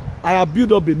 I have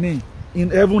built up a name in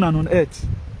heaven and on earth.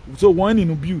 So one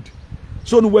in build.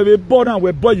 So when we're born and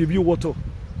we're born, you view water.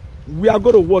 We are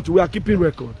going to watch. We are keeping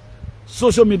record.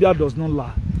 Social media does not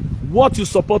lie. What you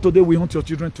support today will haunt your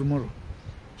children tomorrow.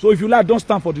 So if you like, don't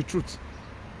stand for the truth.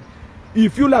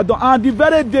 If you like, don't. And the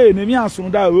very day, Nemi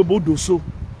Asunda will do so.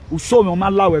 Uso me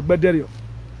man lawe gbederio.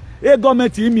 E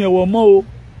government imi e wo mo o.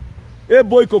 E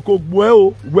boy koko gbo e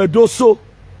o, we do so.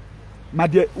 Ma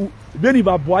de beni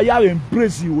ba boya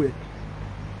embrace we.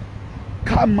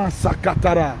 Kama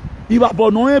sakatara. Iba bo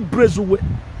no embrace we.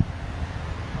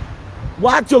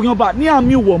 What talking about? Ni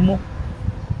ami wo mo.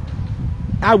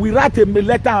 I will write a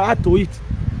letter out to it.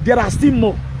 There are still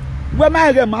more. Where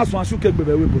my mass one should be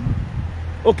we.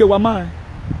 Okay, wamai.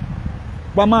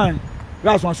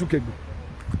 That's one should be.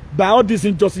 By all these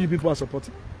injustices people are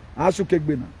supporting. I should take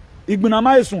Bena.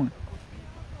 Igbinama is one.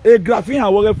 A graphene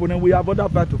and work for them, we have other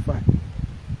fight to fight.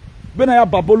 When I have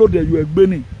Babolo there, you are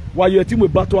Beni, while your team will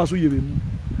battle as we will.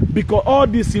 Because all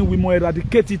these things we must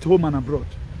eradicate it home and abroad.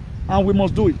 And we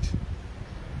must do it.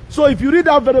 So if you read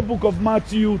that very book of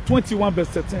Matthew 21, verse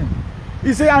 13,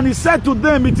 he said, and he said to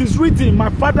them, it is written, my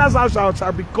father's house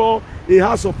shall be called a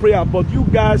house of prayer, but you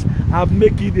guys have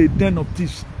made it a den of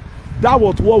thieves. That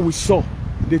was what we saw.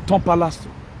 They turn palace to.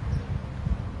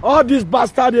 All these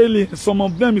bastard aliens, some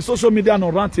of them in social media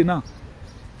are ranting now.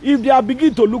 If they are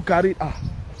beginning to look at it,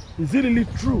 is it really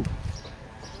true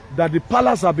that the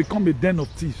palace have become a den of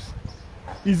thieves?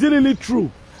 Is it really true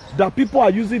that people are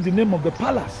using the name of the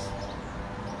palace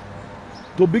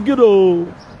to begin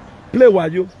to play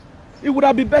with you? It would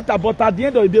have been better, but at the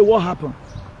end of the day, what happened?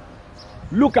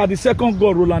 Look at the second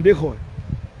god, Roland Ehoy.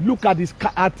 Look at his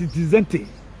Atizente.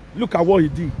 Look at what he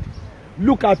did.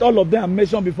 Look at all of them I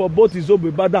mentioned before, both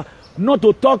Izobe Bada, not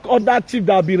to talk other chiefs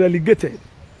that will be relegated.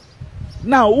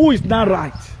 Now, who is not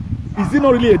right? Is it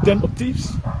not really a den of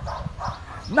thieves?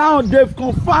 Now, they've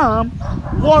confirmed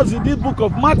what's in this book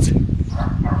of Matthew,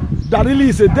 that really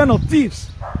is a den of thieves.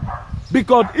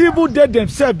 Because even they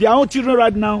themselves, their own children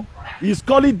right now, is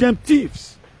calling them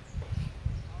thieves.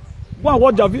 Go and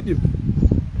watch the video.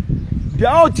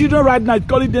 Their own children right now is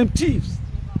calling them thieves.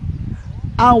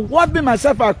 And what me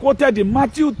myself, I quoted in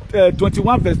Matthew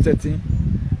 21 verse 13,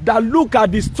 that look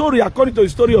at the story according to the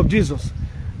story of Jesus,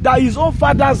 that his own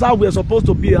father's house were supposed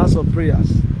to be a house of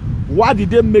prayers. Why did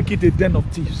they make it a den of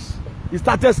thieves? He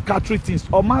started scattering things.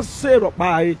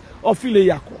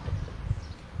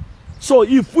 So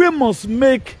if we must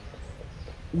make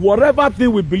whatever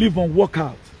thing we believe on work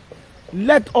out,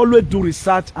 let always do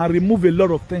research and remove a lot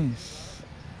of things.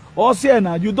 Also,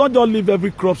 now you don't just leave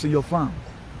every crops in your farm.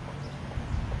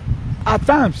 At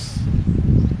times,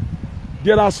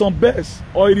 there are some birds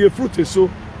or a fruit so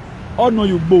or no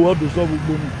you go or those go.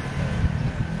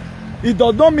 It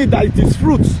does not mean that it is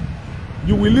fruit.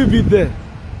 You will leave it there.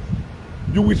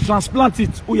 You will transplant it.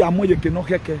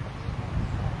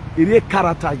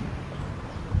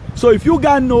 So if you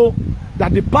guys know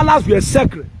that the palace were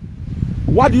sacred,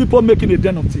 why do people making a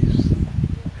den of thieves?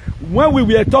 When we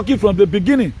were talking from the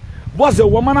beginning, was a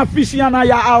woman fishing and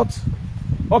out?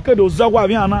 Okay, those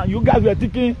you guys were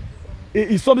thinking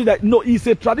it's something that no, it's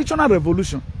a traditional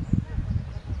revolution.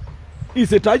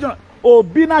 It's a traditional.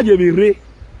 Obina re.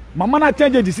 Mama na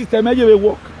change the system, you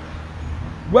work.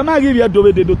 When I give you the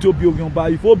way they do to be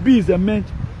but if Obi is a meant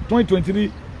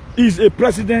 2023 is a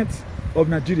president of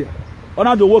Nigeria.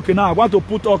 Under the work now, I want to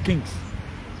put all kings.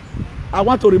 I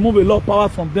want to remove a lot of power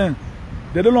from them.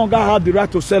 They no longer have the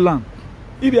right to sell land.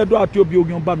 If they do have to be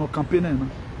no campaign,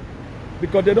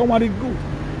 because they don't want it good.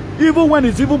 Even when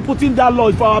it's even putting that law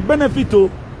for our benefit, they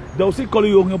will still call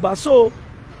you Yongba. So,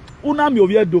 una mi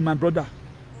oviedo, my brother.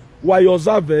 Why you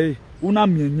observe? Una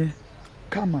mi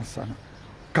come on, sana.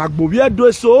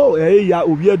 Kagbo so ya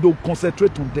oviedo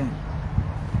concentrate on them.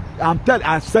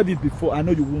 I've said it before. I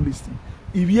know you won't listen.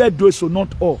 If you do so,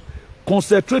 not all.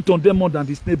 Concentrate on them more than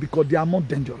the snake because they are more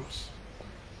dangerous.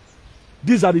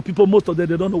 These are the people, most of them,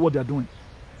 they don't know what they are doing.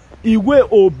 Iwe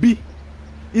Obi,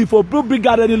 if Obi bring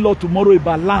out any law tomorrow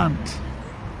about land,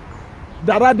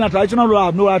 the right now traditional law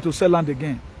have no right to sell land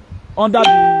again. Under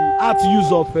the act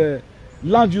use of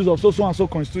land use of so and so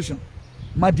constitution.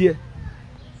 My dear.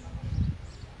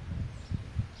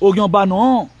 Ogyonba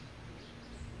no.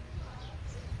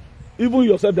 Even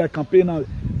yourself that campaign now,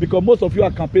 because most of you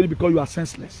are campaigning because you are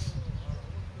senseless.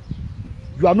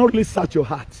 You have not really searched your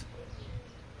heart.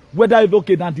 Whether it's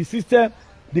okay that the system,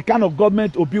 the kind of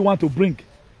government Obi want to bring,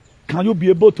 can you be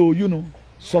able to, you know,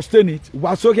 sustain it?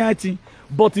 But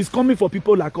it's coming for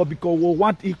people like us because we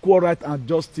want equal right and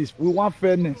justice. We want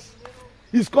fairness.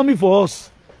 It's coming for us.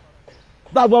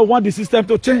 That's why we want the system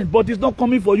to change. But it's not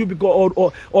coming for you because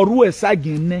or who is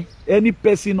any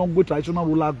person on good traditional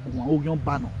ruler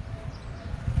banner.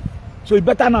 So you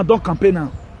better not don't campaign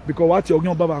now because what you're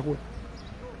going to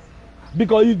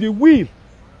because if the will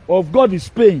of God is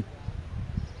paying,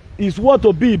 is what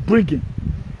to be bringing.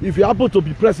 If you happen to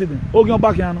be president,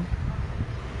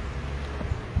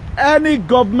 any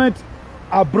government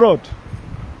abroad,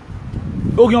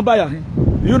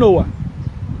 you know what?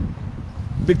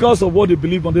 Because of what they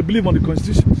believe on the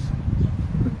constitutions.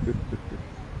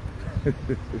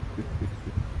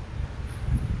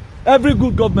 Every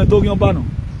good government,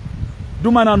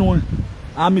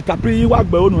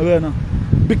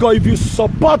 because if you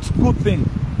support good thing,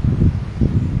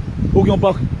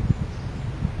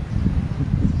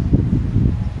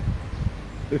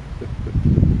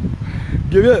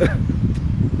 give it.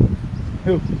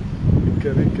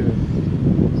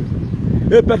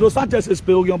 Pedro Sanchez is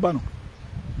paying.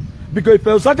 Because if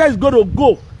Pedro Sanchez is going to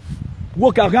go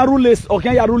work, or can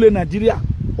rule Nigeria,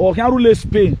 or can rule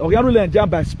Spain, or can rule Nigeria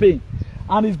by Spain,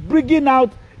 and is bringing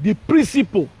out the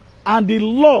principle and the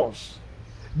laws,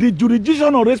 the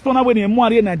jurisdiction or responsible when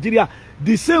in Nigeria,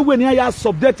 the same way they have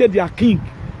subjected their king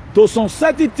to some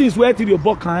certain things where to your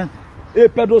book,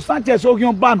 Pedro Sanchez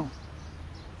Ogion Bano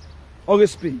or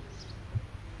Spain.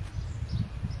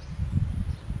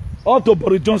 Otto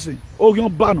Boris Johnson, Ogion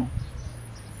Bano.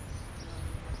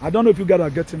 I don't know if you guys are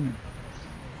getting me.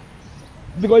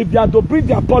 Because if they are to bring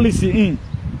their policy in,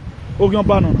 Ogion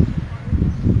Bano.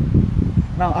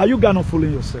 Now, are you gonna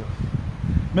fooling yourself?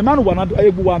 My man will not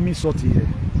able to me sort here.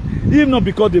 Even not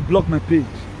because they block my page.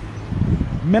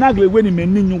 Menagle when he may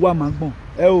need one man.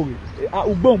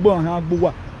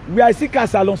 We are sick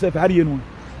as salon self.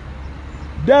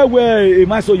 There were a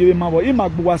man so you remember in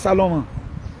Magbuwa salon.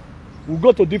 We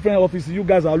go to different offices. You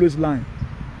guys are always lying.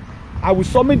 I will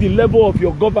submit the level of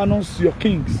your governance, your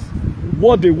kings,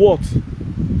 what they want.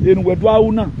 In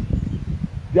Wedwauna,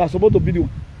 they are supposed to be doing.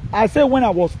 I said when I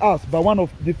was asked by one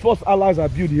of the first allies I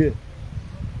built here,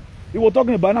 he was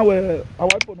talking about now where our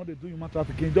people know they do human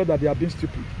trafficking, just that they are being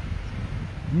stupid.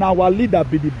 Now our leader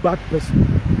be the bad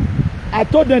person. I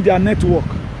told them their network.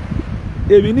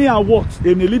 If you need a what, if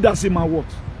the leader see my what,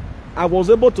 I was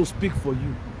able to speak for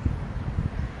you.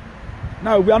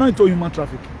 Now we are not into human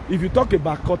trafficking. If you talk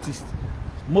about cultists,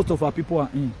 most of our people are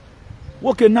in.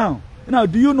 Okay, now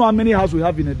do you know how many houses we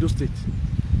have in Edo State?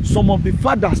 Some of the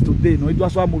fathers today, it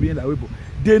was why moving in that way,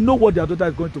 they know what their daughter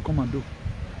is going to come and do.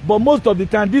 But most of the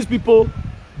time, these people,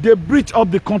 they breach up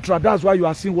the contract. That's why you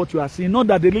are seeing what you are seeing. Not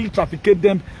that they really trafficked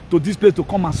them to this place to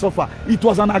come and suffer. It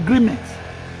was an agreement.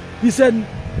 He said,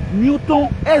 Newton,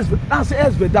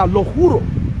 Esveda, Lohuro.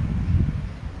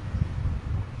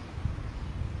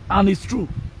 And it's true.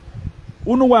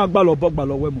 Uno wa agbalo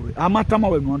bogbalo we more. Amatama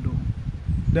we no do.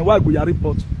 Then why go your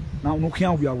report? Now no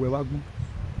can we are we wagbon.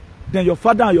 Then your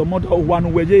father and your mother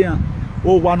one we ye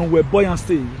one we boy and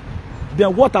stay.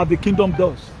 Then what are the kingdom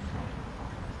does?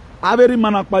 Every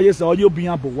man akpaye say oyo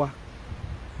biyan bowa.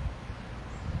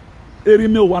 Eri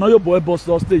me one oyo boy boss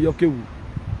stay okay wu.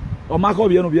 O ma ko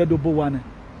bi no bi do bowa ne.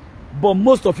 But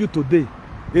most of you today,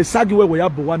 a sagi we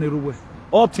have bowa ne ruwe.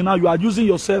 Up till now you are using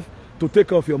yourself to take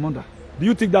care of your mother. Do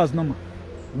you think that's normal?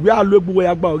 We are lobu we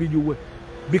agba ori you we.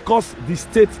 Because the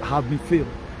states have been failed.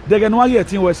 They can no hear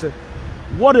thing we say.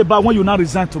 What about when you now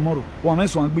resign tomorrow? One man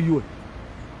so angbe you.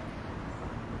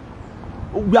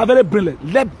 We are very brilliant.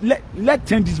 Let's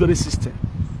change this very system.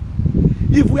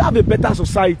 If we have a better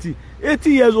society,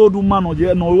 80 years old woman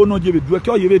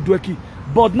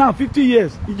but now 50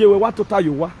 years, what to tell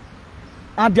you?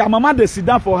 And their mama they sit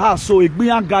down for her, so it be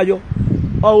a guy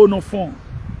oh no phone.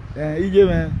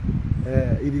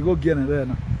 Go get there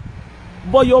now.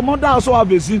 But your mother also have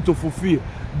a sin to fulfill.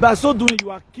 By so doing,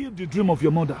 you are killed the dream of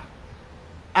your mother.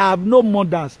 I have no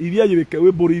mothers. If you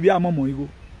go,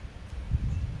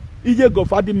 Ije go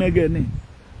fadi megene.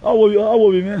 How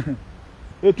be man?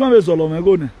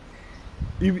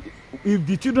 If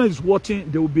the children is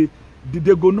watching, they will be. Did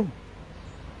they go no?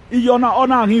 Ije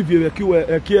ona him view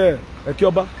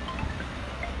ekioba.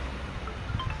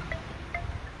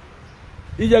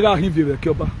 Ije ga him view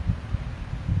ekioba.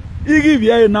 Igi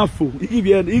view enafo.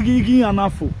 Igi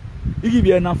anafo. Igi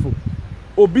view enafo.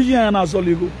 Obedient na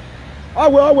zoligo.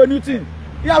 Awe anything.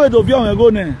 Ya we do view on go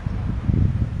ne.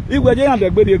 The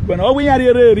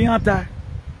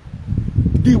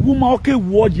woman okay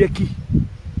word yeki.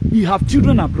 You have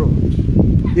children abroad.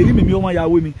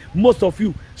 Most of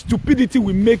you, stupidity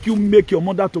will make you make your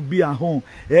mother to be at home.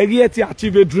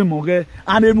 Achieve a dream, okay?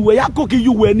 And then where you cooking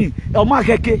you weni,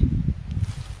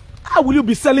 how will you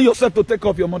be selling yourself to take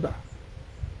off your mother?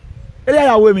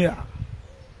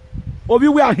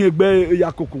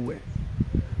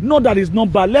 No, that is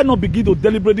not bad. Let's not begin to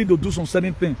deliberately to do some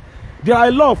certain things. There are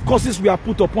a lot of curses we have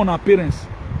put upon our parents.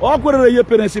 How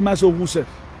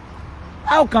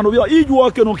can we? If you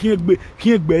walk on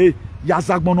can't be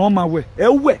Yazagman on my way.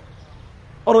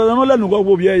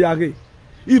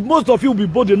 If most of you be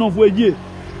bold enough where ye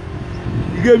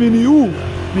giving you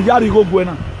go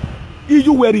buena. If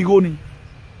you were rigoni.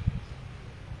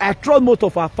 I trust most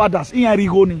of our fathers in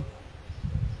rigoni.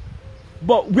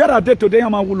 But where are they today?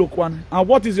 And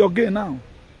what is your gain now?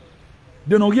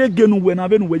 They no get gain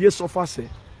when we suffer. Say,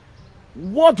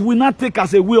 what we not take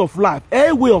as a way of life?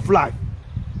 A way of life.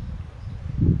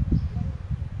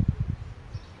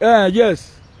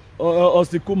 Yes.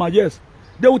 Ostikuma, yes.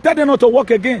 They will tell them not to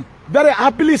work again. Very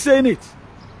happily saying it.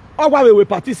 Or why we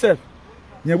party self.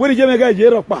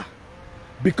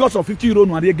 Because of 50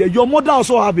 euros. Your mother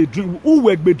also have a dream. Who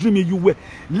will be dreaming you were?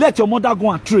 Let your mother go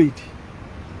and trade.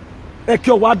 Let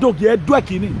your mother go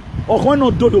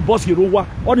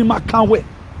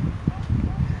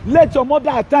and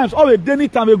at times, or a daily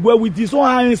time, go with his own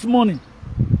hands money.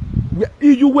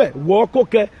 You wear work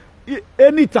okay.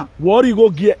 Anytime, worry go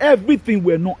gear, everything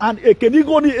we know, and a can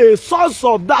go a source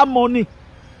of that money.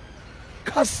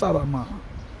 Kasarama.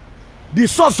 The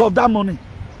source of that money.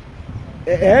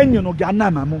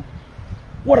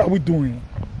 What are we doing?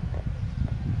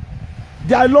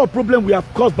 There are a lot of problems we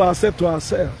have caused by ourselves to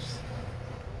ourselves.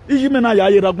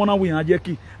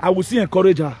 I will see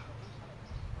encourage her.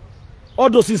 All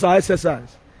those things are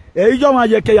exercise.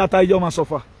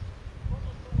 Suffer.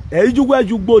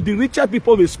 The richer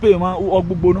people will spay,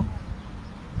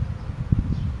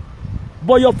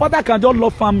 but your father can just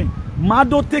love family. Man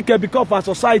don't take care because of our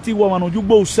society woman you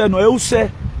go say no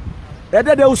say. A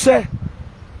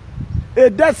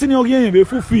destiny again be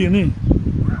fulfill ni.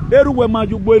 Everywhere man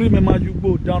you go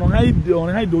down on high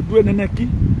do neki.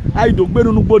 I do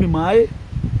gbenu no boni mai.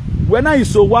 When I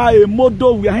so why a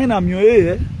modo we are in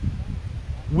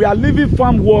we are living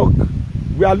farm work.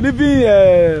 We are living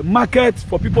market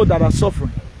for people that are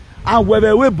suffering. And we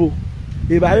webo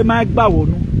if I make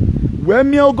bawonu. When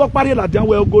me go pari la dan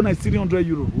we go na 300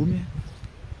 euro.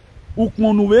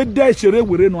 Ukmonu we de sere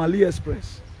we no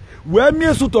AliExpress. When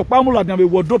me suit okpamu la dan we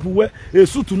wardrobe we a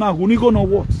suit na hu ni go no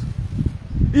what.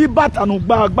 Ibat and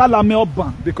ugba la me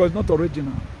oban because it's not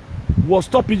original. Was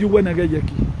stopping you when I get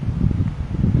yeki.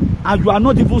 And you are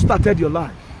not even started your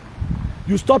life.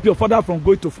 You stop your father from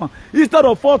going to farm. Instead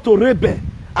of fall to rebel,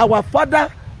 our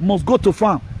father must go to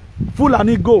farm. Full and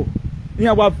he go. In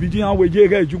our video, we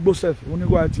get you go self. Only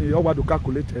go at you over to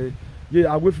calculate.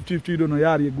 Yeah, I wait 50 euro no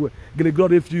yard go. Get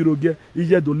God 50 euro get. He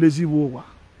get the lazy war.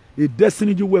 A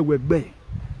destiny you where we be.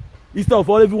 Instead of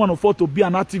all everyone afford to be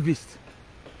an activist.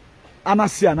 And I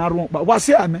say an wrong. But what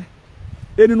say I me?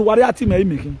 Any no worry at him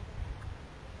making.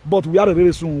 But we are a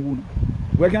very soon.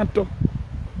 We can talk.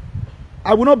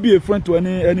 I will not be a friend to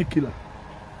any killer.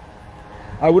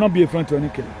 I will not be a friend to any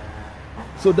killer.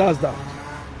 So that's that.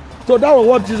 So that was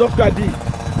what Jesus Christ did.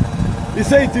 He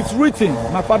said, it is written,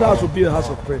 my father house will be a house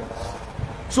of prayer.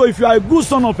 So if you are a good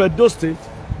son of Edo State,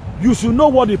 you should know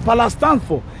what the palace stands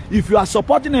for. If you are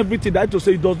supporting everything, that is to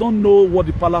say, it does not know what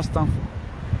the palace stands for.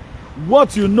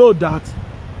 What you know that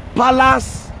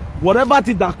palace, whatever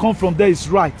thing that comes from there is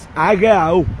right.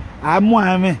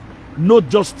 No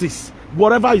justice.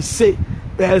 Whatever you say,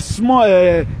 a small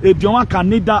a can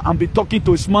kneel down and be talking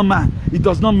to a small man. It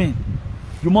does not mean.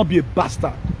 You must be a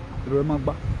bastard.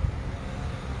 Remember.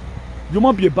 You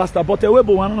must be a bastard. But a way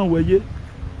but one way ye.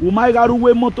 You might go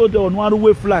away motor there on one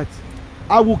way flight.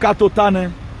 I will cut to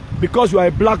Tane because you are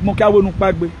a black monkey. I will not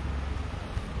back.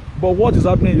 But what is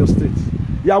happening in your state?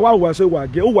 Ya wa wa say wa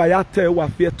ge o wa ya tell wa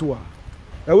fear to her.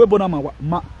 A way bona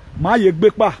ma ye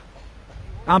gbe.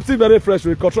 I'm still very fresh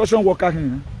with construction worker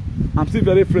here. I'm still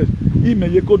very fresh. He may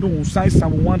ye go do science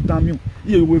and one damn you.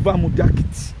 He will va mu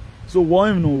jacket. So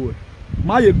why him no way?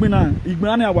 My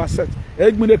Igbina na was set.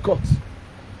 Igbina court.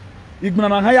 Igbina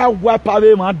na haya wipe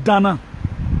away my dana.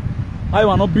 I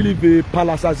will not believe a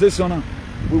palacization.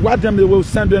 We watch them, they will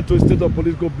send them to a state of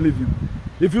political oblivion.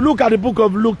 If you look at the book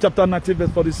of Luke, chapter 19,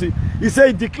 verse 46, he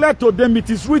said, declare to them, it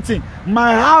is written,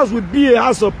 my house will be a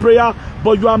house of prayer,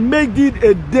 but you are making it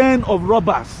a den of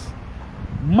robbers.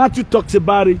 Matthew talks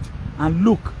about it, and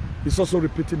Luke is also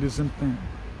repeating the same thing.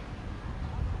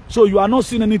 So you are not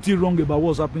seeing anything wrong about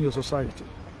what's happening in your society.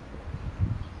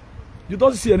 You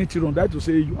don't see anything wrong. That to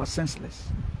say you are senseless.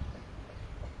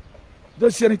 You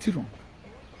don't see anything wrong.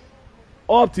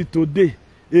 Up to today,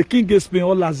 a king gets paid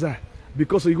all Lazar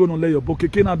because you're going to lay your book. A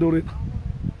king adore it.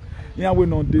 Yeah, we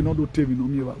know they not do tell me no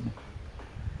me about.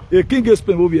 A king gets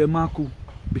paid over a Marco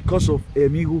because of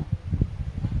amigo.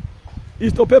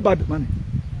 It's to pay bad money.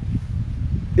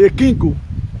 A king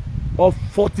of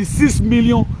 46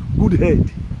 million good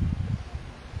head.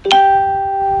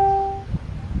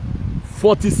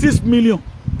 46 million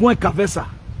point Kavesa.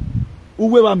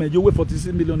 Uwe wa mejo we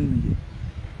 46 million in a year.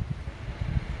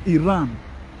 Iran.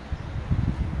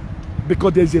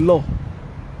 Because there is a law.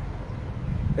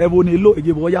 Every law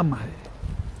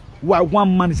why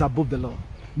one man is above the law.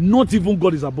 Not even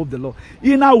God is above the law.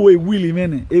 In our way, will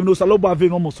him.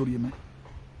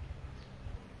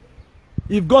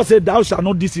 If God said, thou shalt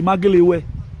not disimaggle away,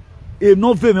 if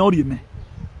not very me.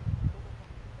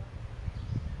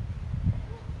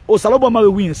 Osalobo ma we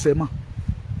win sema.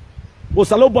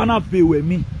 Osalobo na fe we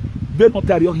mi. Be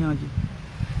notary o hianje.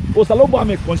 Osalobo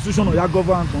am constitution o ya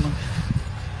government no.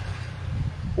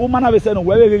 O mana be say no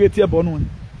we get tie bo no.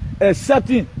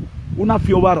 Excepting una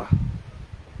fi obara.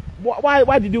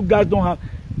 Why did you guys don't have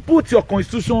put your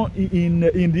constitution in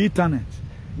the internet?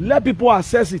 Let people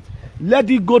access it. Let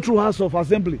it go through House of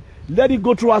Assembly. Let it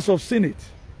go through House of Senate.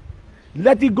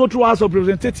 Let it go through House of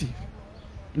Representatives.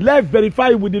 Let's verify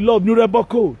it with the law of New Rebel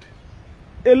Code.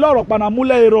 A lot of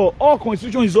Panamula error. All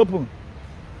constitution is open.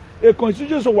 A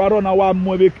constitution is run our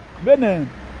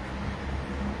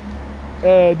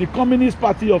the Communist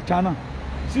Party of China,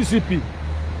 CCP.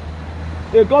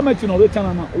 A government in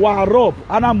China wa rob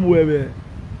anamuwe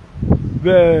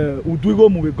the udugo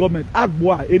mu government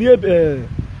agboa ere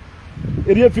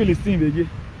Philistine veje.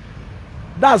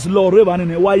 That's law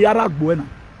revan wa yara agboa.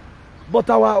 But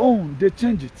our own, they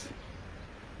change it.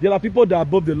 There are people that are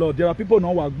above the law. There are people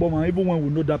who are born, even when we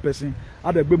know that person,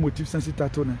 had a great motive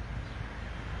sensitive.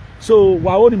 So, we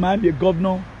only might be a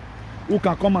governor who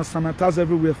can come and sanitize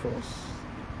everywhere for us.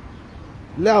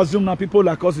 Let's assume that people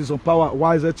like us is on power.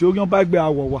 Why is it?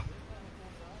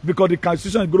 Because the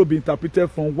constitution is going to be interpreted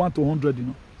from 1 to 100, you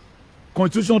know.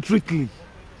 Constitution strictly.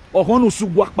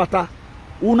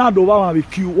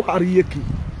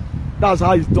 That's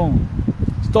how it's done.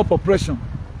 Stop oppression.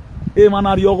 Either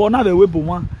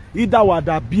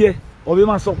wadabie or we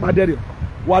must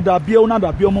wadabie una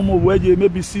dabie momo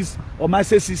maybe 6 or might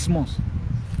say 6 months.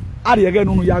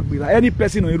 Any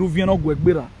person on Ruvian or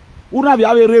Gwegbera. Una be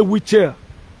have a wheelchair.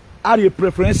 Are a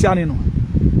preference no.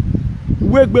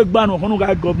 Wake back ban or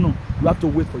Honogai governor. You have to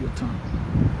wait for your turn.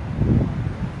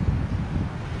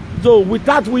 So with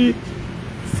that we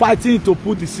fighting to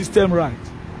put the system right.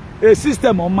 A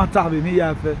system on matter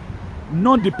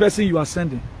not the person you are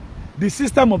sending. The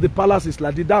system of the palace is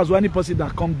like that. That's why any person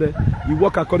that comes there, you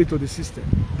work according to the system.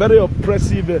 Very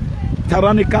oppressive,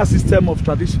 tyrannical system of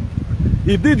tradition.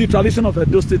 If this is the tradition of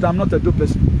Edo State, I'm not a Edo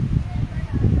person.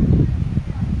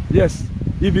 Yes.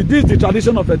 If it is the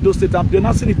tradition of Edo State, I'm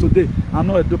denouncing it today. I'm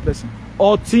not a Edo person.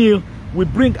 Until we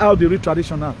bring out the real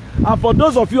tradition out. And for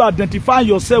those of you identifying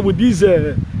yourself with this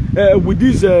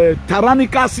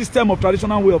tyrannical system of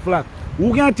traditional way of life,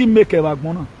 we can't make a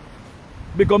backbone.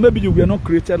 Because maybe you were not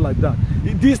created like that.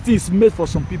 This thing is made for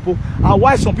some people, and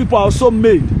why some people are also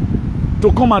made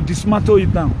to come and dismantle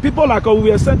it down. People like us,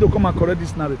 we are sent to come and correct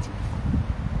this narrative.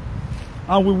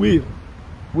 And we will.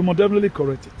 We must definitely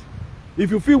correct it.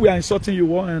 If you feel we are insulting you,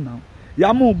 what now?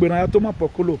 Yamu Bena Toma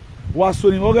Pokolo was so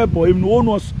in order for him no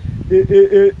knows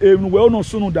well no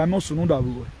sooner than no sooner that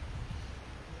we were.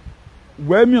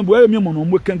 Where me on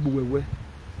weekend we were.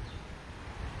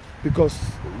 Because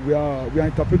we are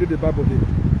interpreting the Bible here.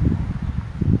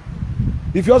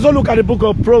 If you also look at the book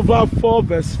of Proverbs 4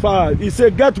 verse 5, it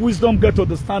says, get wisdom, get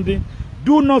understanding.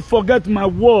 Do not forget my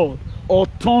word or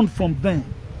turn from them.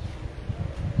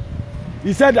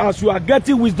 He said, as you are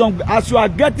getting wisdom, as you are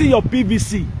getting your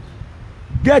PVC,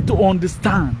 get to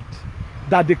understand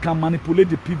that they can manipulate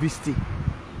the PVC.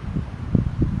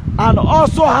 And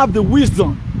also have the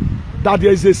wisdom that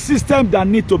there is a system that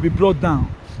needs to be brought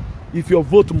down if your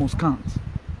vote must count.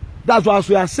 That's why, as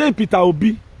we are saying, Peter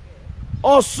Obi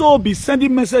also be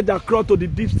sending message across to the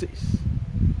deep states.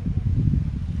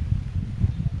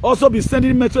 Also be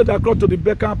sending message across to the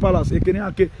Beckham Palace.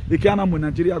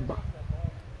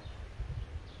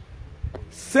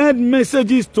 Send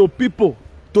messages to people,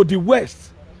 to the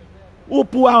West, who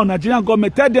pull out Nigerian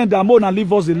government. Tell them that more and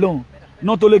leave us alone.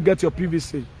 Not only get your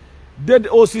PVC. The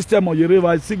whole system of Yoruba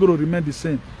is still going to remain the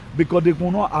same because they will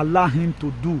not allow him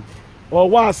to do. Or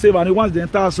what I say, and he wants the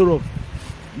entire sort of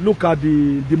look at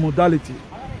the modality.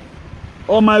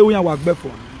 All my way and work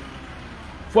before.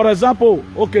 For example,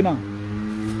 okay now,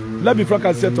 let me frank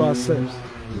and say to ourselves,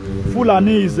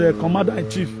 Fulani is a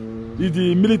commander-in-chief. He's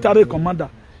the military commander.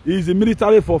 He's the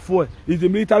military for fuel. He's the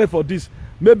military for this.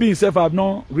 Maybe himself have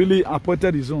not really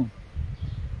appointed his own.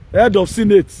 Head of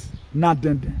Senate, not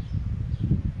them.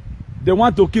 They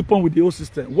want to keep on with the old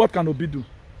system. What can Obi do?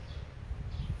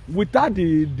 Without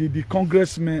the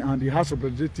congressmen and the House of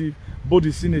Representatives, both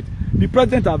the Senate, the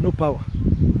president have no power.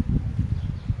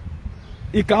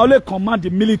 He can only command the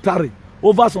military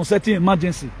over some certain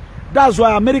emergency. That's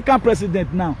why American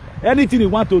president now, anything he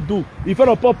want to do, he fed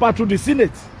up part through the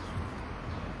Senate.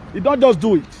 He don't just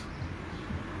do it.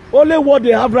 Only what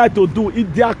they have right to do is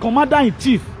they are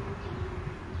commander-in-chief.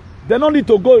 They don't need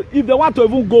to go. If they want to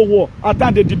even go war, at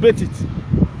time they debate it.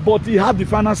 But he have the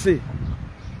final say.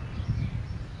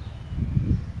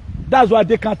 That's why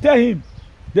they can tell him,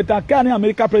 they can tell the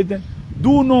American president,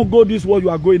 do not go this war you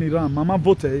are going Iran. Mama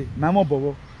vote, Mama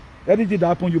Bobo. Anything that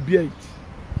happen, you bear it.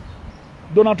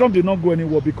 Donald Trump did not go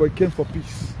anywhere because he came for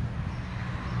peace.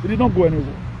 He did not go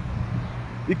anywhere.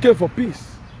 He came for peace.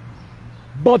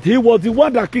 But he was the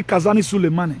one that killed Kazani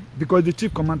Soleimani because he's the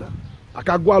chief commander.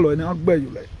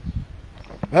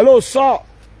 Hello, sir.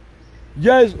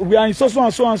 Yes, we are in so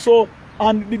and so and so,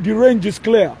 and the range is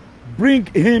clear. Bring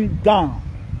him down.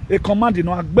 A command, you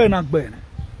know, I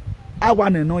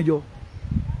want to know you.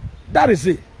 That is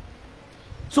it.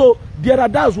 So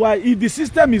that's why if the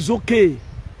system is okay,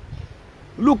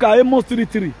 look at Amos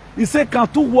 3:3. He said, can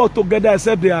two work together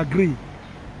except they agree?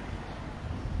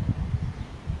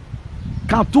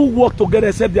 Can two work together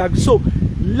except they agree? So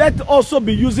let also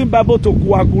be using Bible to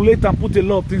coagulate and put a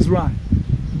lot of things right.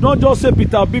 Don't just say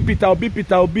Peter Obi, Peter Obi,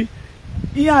 Peter Obi.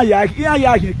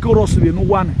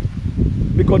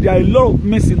 Because there are a lot of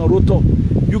mess in Oroto.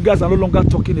 You guys are no longer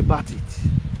talking about it.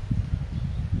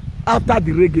 After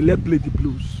the reggae, let's play the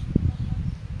blues.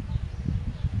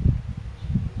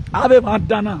 Ave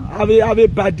Madonna, Ave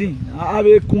Badin,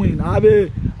 Ave Queen,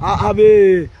 Ave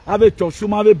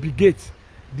Choshuma, Ave Brigade.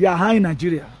 They are high in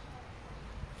Nigeria.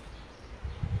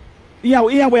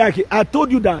 I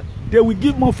told you that they will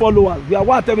give more followers. We are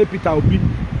whatever Peter Obi.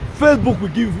 Facebook will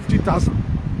give 50,000.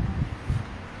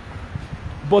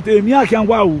 But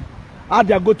how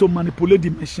they are going to manipulate the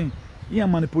machine. He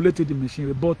manipulated the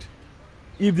machine. But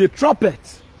if the trumpet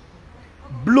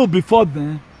blow before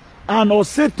them and or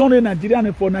say turn in Nigerian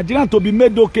and for Nigerian to be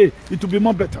made okay, it will be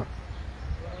more better.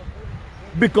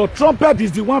 Because trumpet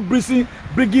is the one bringing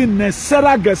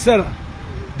Nesera Gesera.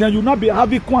 Then you'll not be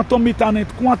having quantum internet,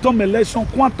 quantum election,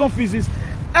 quantum physics.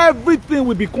 Everything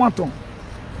will be quantum.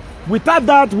 Without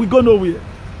that, we go nowhere.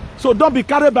 So don't be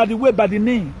carried by the way by the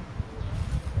name.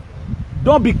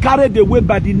 Don't be carried away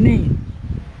by the name.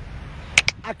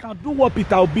 I can do what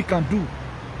Peter Obi can do.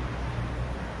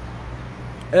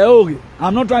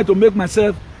 I'm not trying to make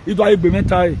myself into a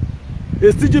mental.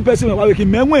 A stingy person will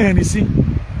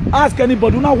ask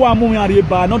anybody, not why I'm moving not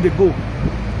the go.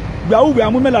 We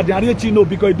are moving like the Chino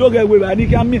because you don't get away. I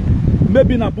mean,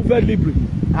 maybe not buffet libre.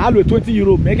 I have 20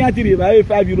 euro, making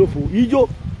 5 euro for Ijo.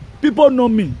 People know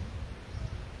me.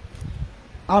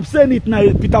 I'm saying it now.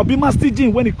 Peter Obi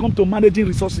mastiging when it comes to managing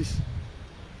resources.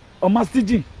 Or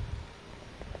mastiging.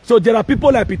 So there are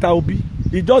people like Peter Obi.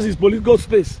 He does his political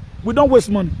space. We don't waste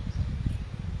money.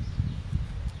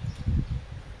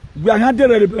 We are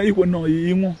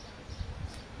handling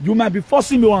you might be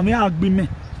forcing me on me and be me.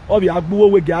 Or be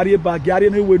agbo we Gary ba Gary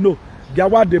no we no.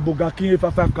 Gawa de Bogakin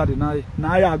 5 card na I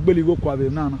agbeli go kwa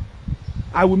na.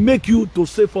 I will make you to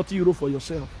save 40 euro for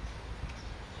yourself.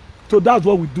 So that's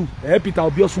what we do. Peter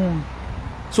Obi one.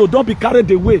 So don't be carried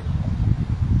away.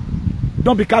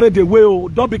 Don't be carried away. Oh.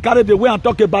 Don't be carried away and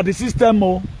talk about the system.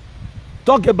 Oh.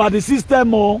 Talk about the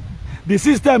system. Oh. The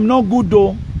system not good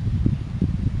though.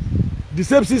 The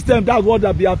same system, that's what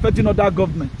that be affecting other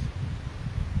government.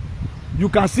 You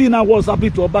can see now what's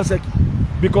happening to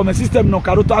Obaseki. Because the system no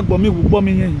karoto agbomi will bomb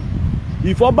in.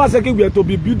 If Obaseki were to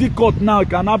be beauty court now, it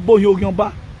cannot bow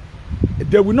Yogyomba.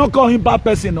 They will not call him bad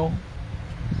person, no.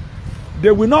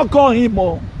 They will not call him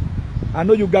more. I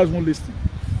know you guys won't listen.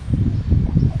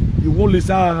 You won't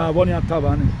listen.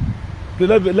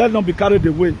 Let not be carried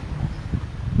away.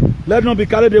 Let not be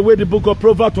carried away. The book of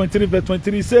Proverbs 23 verse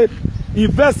 23 said,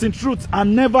 invest in truth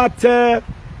and never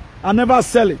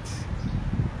sell it.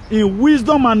 In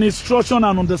wisdom and instruction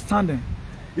and understanding.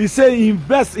 He said,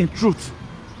 invest in truth.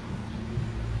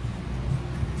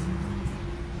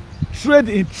 Trade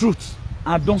in truth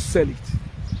and don't sell it.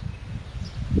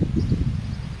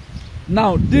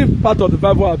 Now, this part of the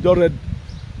Bible I've just read,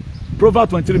 Proverbs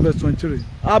 23 verse 23.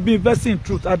 I've been investing in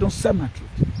truth. I don't sell my truth.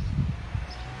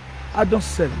 I don't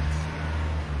sell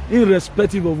it.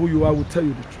 Irrespective of who you are, I will tell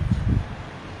you the truth.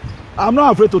 I'm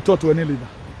not afraid to talk to any leader.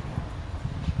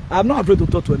 I'm not afraid to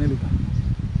talk to any leader.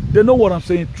 They know what I'm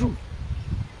saying true.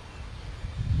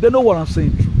 They know what I'm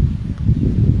saying true.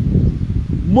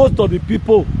 Most of the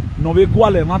people,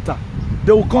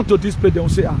 they will come to this place, they will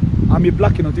say, I'm a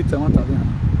black in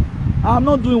I'm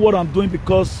not doing what I'm doing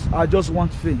because I just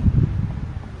want fame.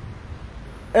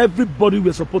 Everybody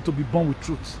was supposed to be born with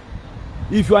truth.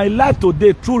 If you are alive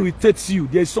today, truth irritates you.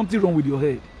 There is something wrong with your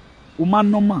head.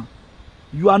 Woman, no man.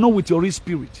 You are not with your real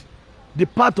spirit. The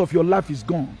part of your life is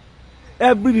gone.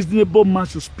 Every reasonable man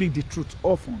should speak the truth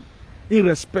often,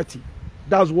 irrespective.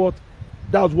 That's what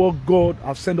God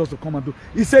has sent us to come and do.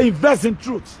 He said, invest in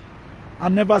truth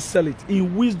and never sell it.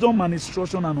 In wisdom and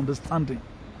instruction and understanding.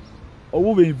 Or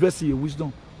who will invest in your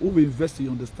wisdom? Who will invest in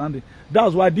your understanding?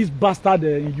 That's why this bastard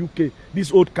in UK,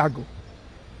 this old cargo,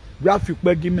 we have to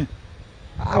pay him.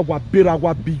 Our better,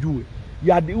 our BU.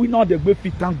 We know the way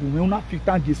fit tango. We not fit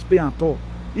tango Spain at all.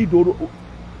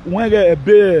 When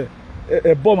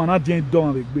a bomb and not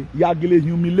done with me, you are going to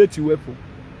humiliate you.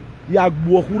 You are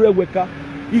going to weka.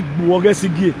 You are going to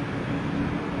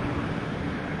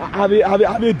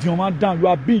you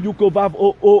have been UK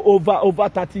over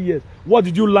 30 years. What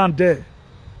did you learn there?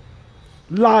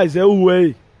 Lies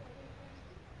away.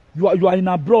 You are in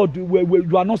abroad where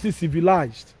you are not still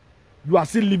civilized. You are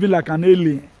still living like an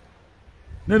alien.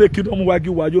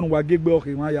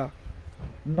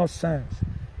 Nonsense.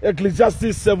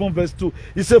 Ecclesiastes 7 verse 2.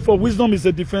 He said, for wisdom is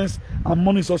a defense and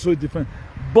money is also a defense.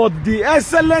 But the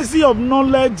excellency of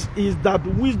knowledge is that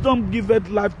wisdom giveth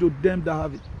life to them that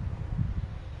have it.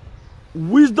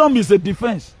 Wisdom is a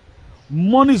defense.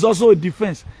 Money is also a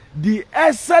defense. The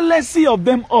excellency of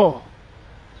them all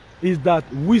is that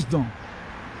wisdom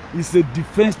is a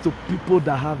defense to people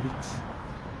that have it.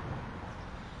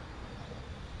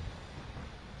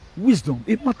 Wisdom,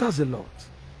 it matters a lot.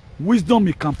 Wisdom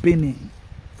is campaigning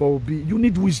for Obi. You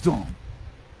need wisdom.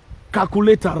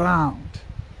 Calculate around.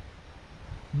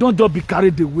 Don't just be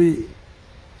carried away.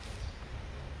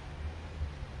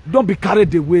 Don't be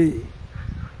carried away.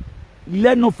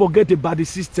 Let not forget about the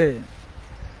system.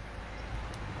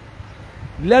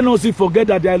 Let not forget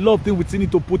that there are a lot of things we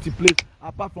need to put in place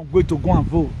apart from going to go and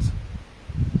vote.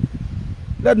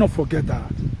 Let not forget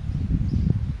that.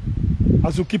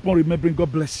 As you keep on remembering,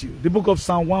 God bless you. The book of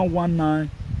Psalm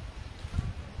 119,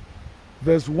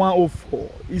 verse 104.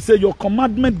 He said, your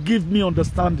commandment give me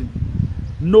understanding.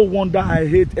 No wonder I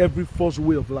hate every false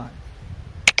way of life.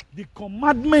 The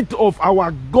commandment of our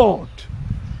God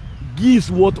gives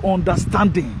what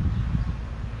understanding.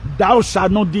 Thou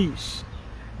shalt not this.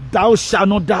 Thou shalt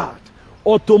not that.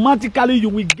 Automatically you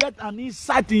will get an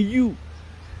insight in you.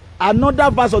 Another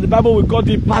verse of the Bible we call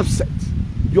it perfect.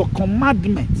 Your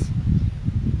commandment.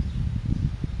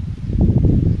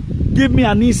 Give me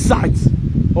an insight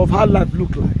of how life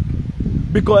look like.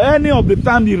 Because any of the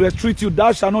time he restrict you,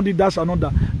 thou shalt not do, thou shalt not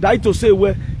that. That to say,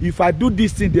 well, if I do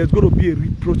this thing, there's going to be a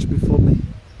reproach before me.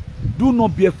 Do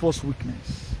not bear false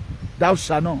witness. Thou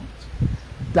shalt not.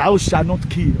 Thou shalt not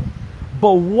kill.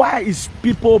 But why is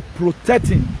people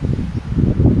protecting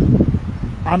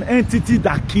an entity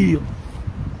that kill?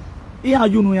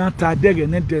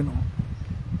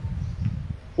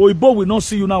 Oibo will not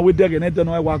see you now with they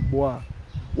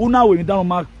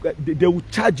will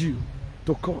charge you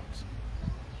to court.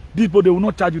 People, they will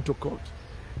not charge you to court.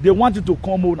 They want you to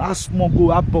come home, ask small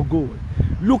go, ask gold.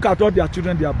 Look at all their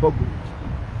children, they are boggled.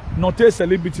 Not a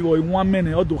celebrity or in one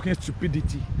minute, all the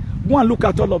stupidity. Go and look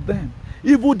at all of them.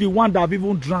 Even the one that have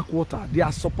even drank water, they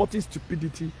are supporting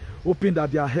stupidity, hoping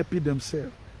that they are helping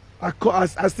themselves. I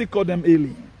still call them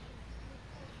alien.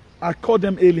 I call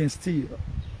them aliens still.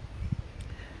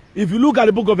 If you look at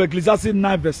the book of Ecclesiastes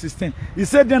 9 verse 16, he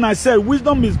said, then I said,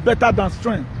 wisdom is better than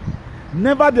strength.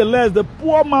 Nevertheless, the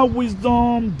poor man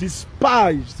wisdom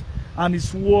despised, and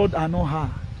his word are not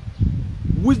hard.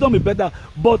 Wisdom is better,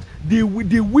 but the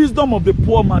wisdom of the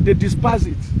poor man, they despise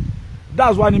it.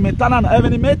 That's why in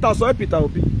Peter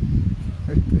Obi.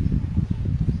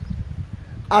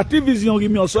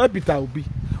 Activism also Peter Obi.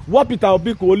 What Peter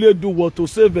Obi could only do was to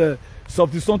save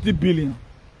something billion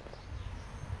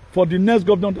for the next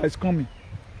government that is coming.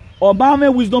 Or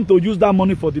man wisdom to use that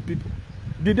money for the people.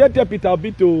 Did they tell Peter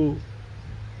Obi to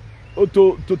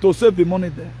save the money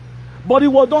there? But he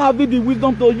was not having the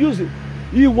wisdom to use it.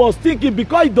 He was thinking,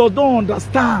 because he does not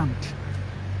understand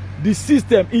the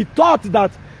system, he thought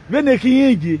that when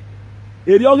he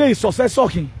is successor,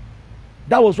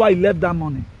 that was why he left that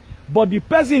money. But the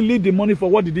person leave the money for,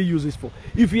 what did he use it for?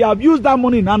 If he have used that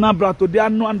money in Anambra, today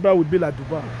Anambra would be like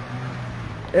Dubai.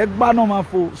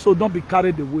 So don't be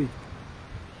carried away.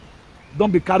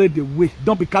 Don't be carried away.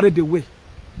 Don't be carried away.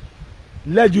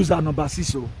 Let's use our number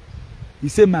 6. He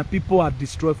said, my people are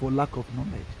destroyed for lack of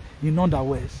knowledge. In other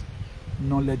words,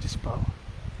 knowledge is power.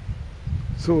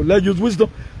 So let's use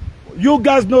wisdom. You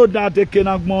guys know that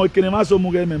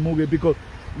because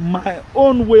my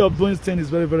own way of doing things is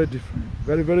very, very different.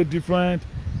 Very, very different.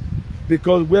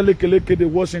 Because we're like the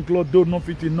washing cloth, don't know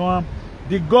fit in no.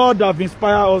 The God that have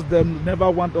inspired us, they never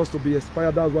want us to be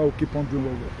inspired. That's why we'll keep on doing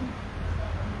what we're doing.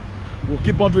 We'll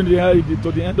keep on doing it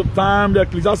to the end of time. The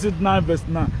Ecclesiastes 9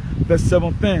 verse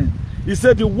 17. He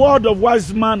said, the word of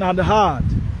wise man and heart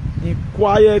in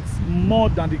quiet more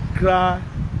than the cry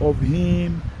of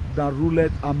him that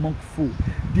ruleth among fools.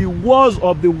 The words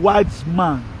of the wise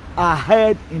man are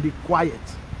heard in the quiet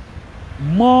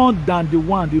more than the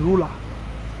ruler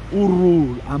who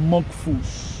rule among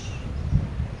fools.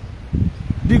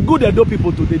 The good Edo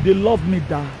people today, they love me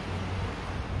that.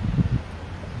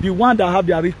 The one that have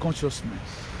their real consciousness,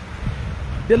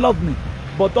 they love me.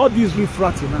 But all these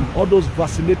refracting now, all those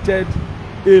vaccinated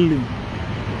alien,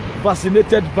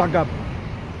 vaccinated vagabond,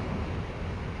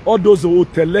 all those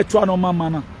intellectual normal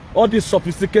manner, all these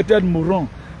sophisticated moron,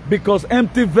 because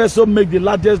empty vessel make the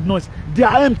largest noise. They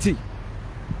are empty.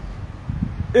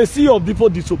 A sea of people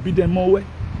disobedient more way.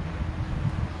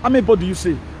 How many people do you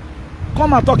say?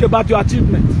 Come and talk about your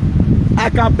achievement. I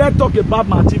can better talk about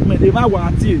my achievement. If I were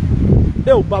at you,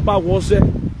 oh, Baba was there.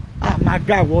 Ah, my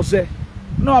guy was there.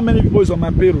 You know how many people is on my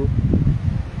payroll?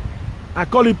 I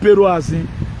call it payroll as in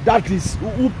that is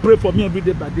who pray for me every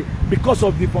day by day because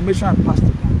of the information I passed to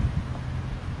them.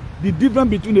 The difference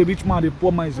between the rich man and the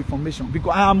poor man is information.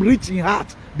 Because I am rich in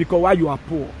heart because why you are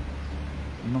poor.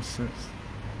 Nonsense.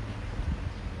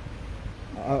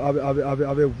 I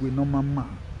will no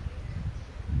man.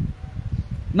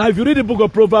 Now, if you read the book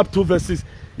of Proverbs 2 verses,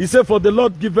 he said, for the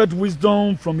Lord giveth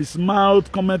wisdom, from his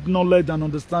mouth cometh knowledge and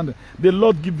understanding. The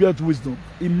Lord giveth wisdom.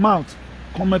 In mouth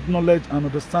cometh knowledge and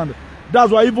understanding.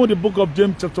 That's why even the book of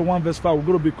James chapter 1 verse 5, we're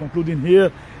going to be concluding here.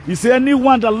 He said,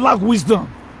 anyone that lack wisdom,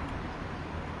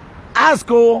 ask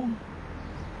oh.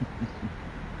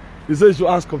 He says you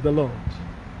ask of the Lord,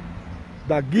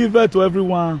 that giveth to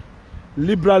everyone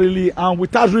liberally and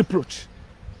without reproach,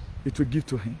 it will give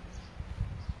to him.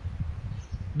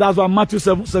 That's why Matthew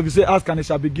 7:7 says, ask and it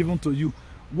shall be given to you.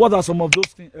 What are some of those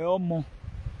things?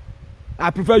 I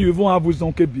prefer you even have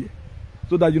wisdom, KB,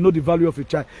 so that you know the value of a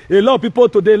child. A lot of people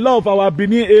today love our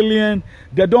Benin alien.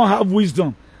 They don't have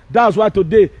wisdom. That's why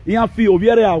today, they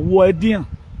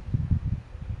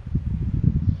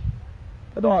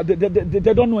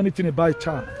don't know anything about a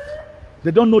child.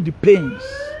 They don't know the pains.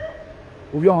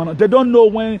 They don't know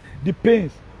when the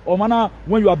pains, or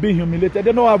when you are being humiliated.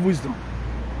 They don't have wisdom.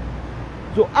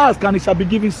 So ask and it shall be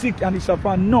given, seek and it shall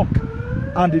find, knock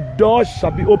and the door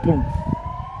shall be opened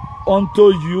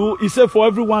unto you. He said, for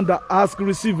everyone that asks,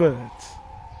 receive it.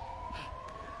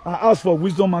 I ask for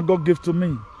wisdom and God gave to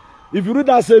me. If you read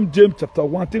that same James chapter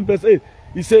 1, I think verse 8,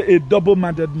 he said a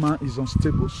double-minded man is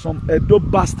unstable. A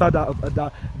bastard,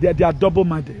 they are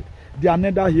double-minded. They are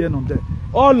neither here nor there.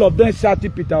 All of them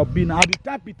shouted Peter Obi. Now, at the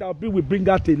time Peter Obi will bring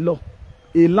out a law,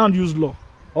 a land use law.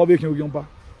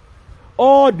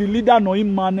 All the leader no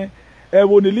him man,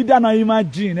 when the leader no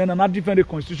imagine and not defend the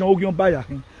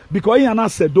constitution, because he not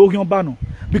said no.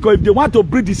 Because if they want to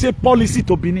bring the same policy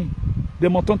to Benin, they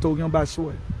must turn to Ogionba as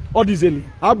well. All these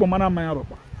alien,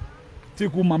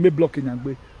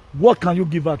 what can you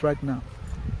give out right now?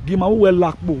 Give me well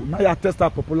lakbo. Now you test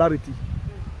our popularity.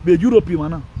 The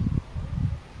European man.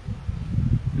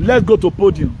 Let's go to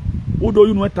podium. Who do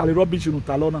you know tali rubbish in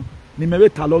Talona? Ni mewe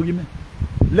talogime.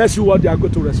 Let's see what they are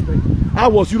going to respect. How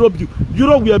was Europe built?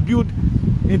 Europe were built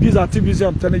in this activism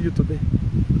I'm telling you today.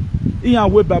 In your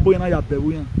way, Babu, and I have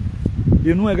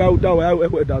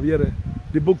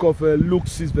The book of Luke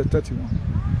 6 verse 31.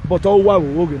 But all why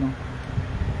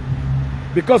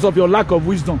because of your lack of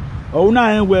wisdom,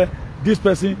 where this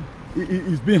person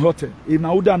is being hurted.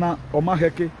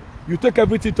 You take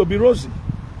everything to be rosy.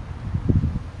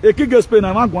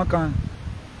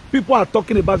 People are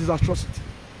talking about this atrocity.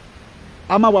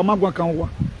 We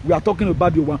are talking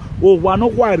about the one. Oh, one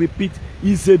of why I repeat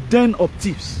is a den of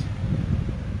thieves.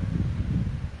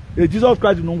 Jesus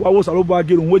Christ,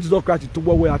 Jesus Christ to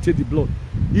where we are taking the blood.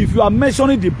 If you are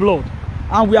mentioning the blood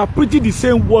and we are preaching the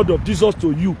same word of Jesus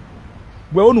to you,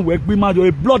 we only work be mad.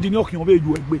 Your blood in your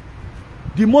you.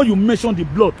 The more you mention the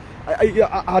blood,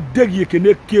 I beg you can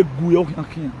make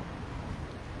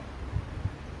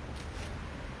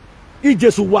he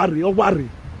just worry.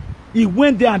 He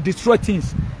went there and destroyed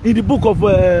things. In the book of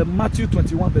Matthew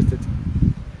 21 verse 30.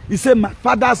 He said, my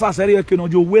father's house area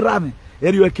cannot you wear me.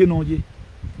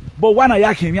 But when I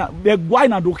ask him, they're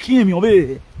going to kill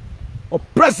me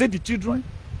oppress the children.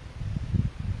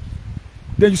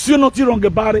 Then you see nothing wrong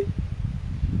about it.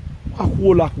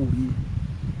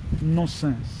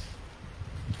 Nonsense.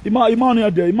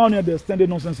 Imagine the standard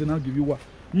nonsense and I'll give you what.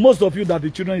 Most of you that the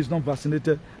children is not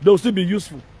vaccinated, they will still be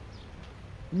useful.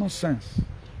 Nonsense.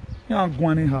 You aren't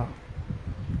going anyhow.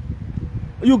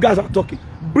 You guys are talking.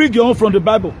 Bring your own from the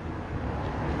Bible.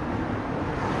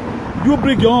 You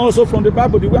bring your own also from the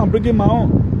Bible the way I'm bringing my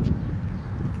own.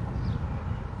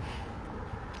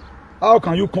 How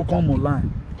can you come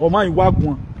online? Or my work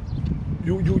one?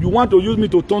 You want to use me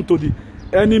to turn to the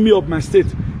enemy of my state.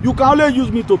 You can only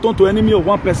use me to turn to enemy of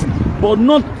one person, but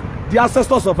not the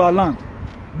ancestors of our land.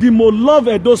 The most loved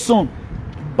Edo son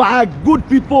by good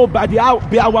people, by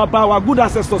our good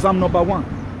ancestors. I'm number one.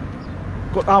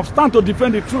 Because I stand to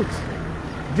defend the truth.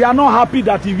 They are not happy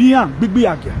that if we are big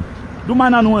do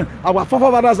man and our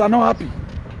forefathers are not happy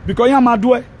because you are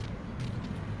madwe.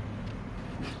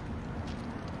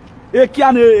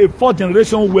 A fourth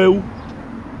generation well.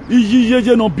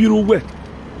 Iye no biru we.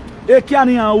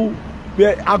 Ekiani an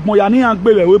agbon ya ni an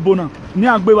gbe we bona ni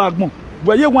an gbe wa agbon.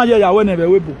 We ye wan ye ya we ne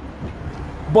we bo.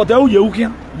 But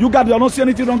you got to not see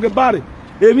anything wrong about it.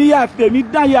 Emi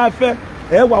dan ya fe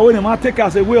e wa we ne ma take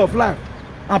as a way of life.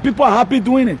 And people are happy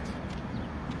doing it.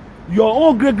 Your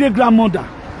own great grandmother,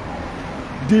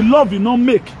 the love you not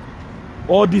make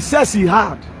or the sex he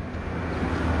had.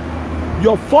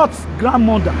 Your fourth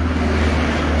grandmother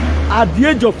at the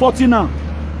age of 40 now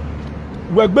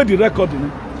will be the record, you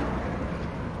know.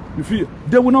 You feel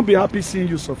they will not be happy seeing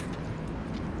you suffer.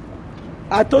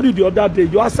 I told you the other day,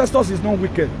 your ancestors is not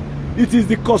wicked. It is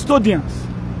the custodians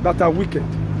that are wicked.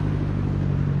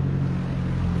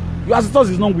 Your ancestors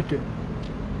is not wicked.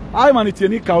 I man it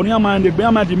enika oni man the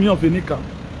man the me of enika.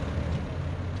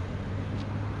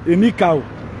 Enika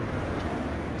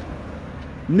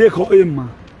neko ema.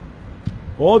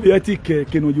 All the ethic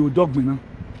can you dog me now.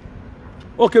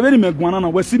 Okay, when me guana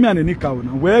we see me and enika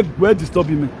now. Where disturb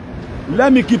me?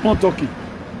 Let me keep on talking.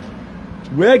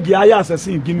 Where Giaya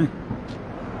assassin give me?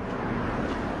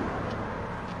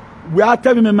 We are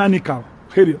telling me manica.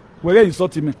 Here, where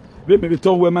insulting me? We may be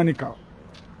told where manica.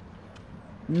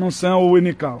 No sense o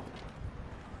enika.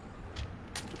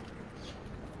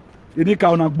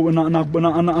 Enika na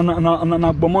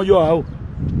gbomo yo a o.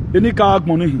 Enika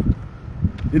agbon ni.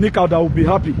 Enika that will be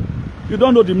happy. You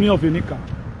don't know the meaning of enika.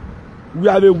 We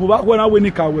are the when I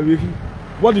enika we.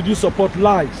 What did you support?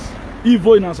 Lies,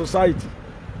 evil in our society.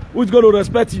 Who's going to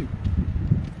respect you?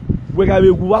 We are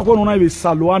the when I was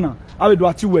Saluana. I will do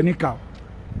at you enika.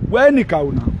 Where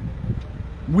enika now?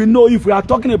 We know if we are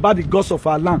talking about the gods of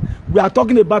our land, we are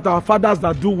talking about our fathers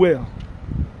that do well,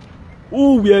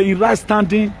 who were in right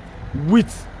standing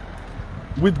with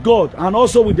God and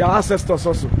also with their ancestors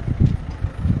also.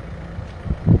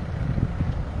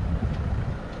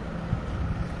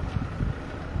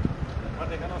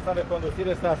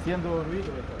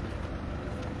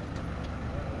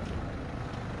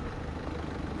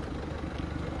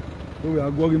 We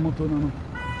are going motor now.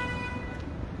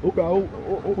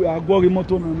 We are going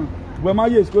motor now. Where my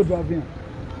years go driving?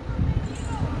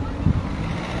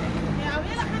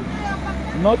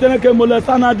 Nothing can molest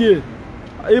another.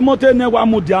 Emote ne wa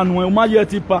mudianu. My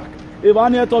yeti park. If I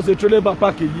need to say trailer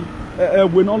park,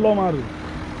 we no longer.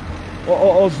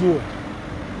 Ozo.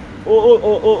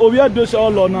 We are doing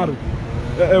all on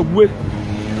way.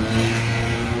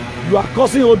 You are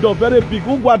causing odor very big.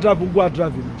 Who go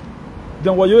driving?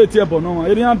 Then what you eat here, but no,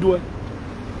 you didn't do it.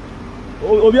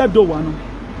 Obia do one.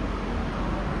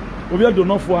 Obia do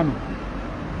not one.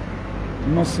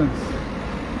 Nonsense.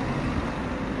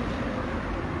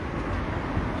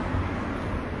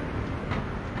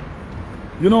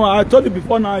 You know, I told you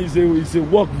before now, it's a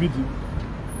work video.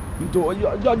 You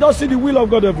just see the will of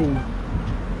God everywhere.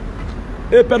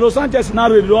 Pedro Sanchez now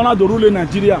ready to rule in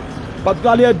Nigeria,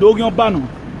 particularly at Dogion Bano.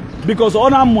 Because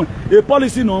on a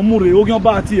policy no more, Ogion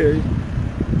Bati.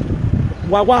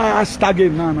 Why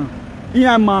hashtag Nana?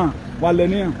 Iama,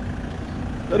 Walenia.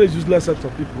 That is useless set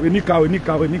of people.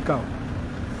 Enikao.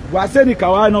 Why say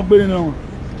Nikao? I not being no.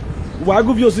 Why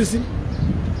give you sissy?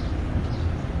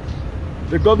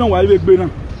 The governor why be being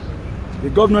the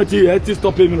governor to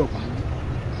stop him.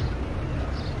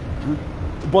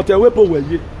 But a weapon will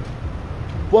ye.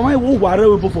 For my who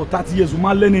were for 30 years,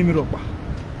 man learning me.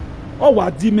 Oh,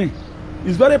 what do me?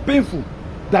 It's very painful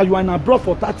that you are in abroad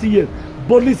for 30 years.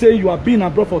 Boldly say you have been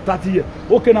abroad for 30 years.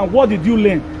 Okay, now what did you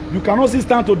learn? You cannot sit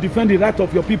stand to defend the right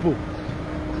of your people.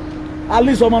 At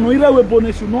least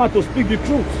Omanoire should know how to speak the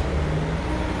truth.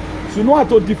 Should know how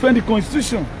to defend the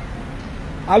constitution.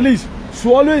 At least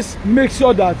should always make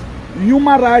sure that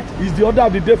human right is the order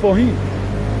of the day for him.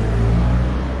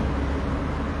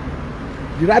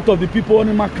 The right of the people on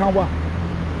him can't.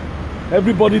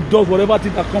 Everybody does whatever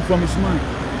thing that comes from his mind.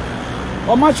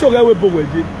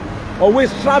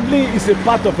 Always traveling is a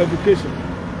part of education.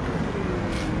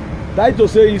 That is to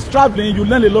say, is traveling, you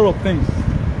learn a lot of things.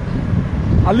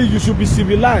 At least you should be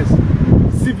civilized.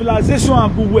 Civilization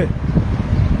and good way.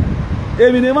 For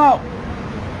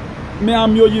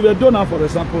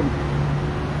example,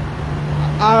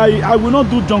 I will not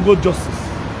do jungle justice.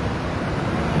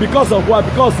 Because of what?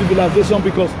 Because of civilization,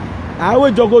 because I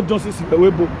will jungle justice in the way.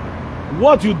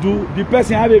 What you do, the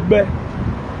person have a bear.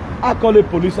 I call the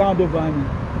police and over me.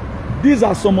 These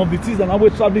are some of the things that I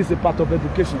will travel is a part of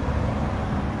education.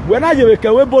 When I give a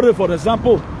Kewebore, for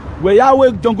example, where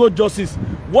Yahweh jungle justice,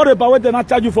 what about when they not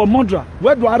charge you for Mondra?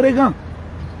 Where do I regan?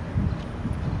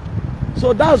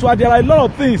 So that's why there are a lot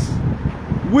of things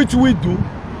which we do.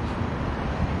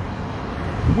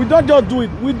 We don't just do it.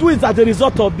 We do it as a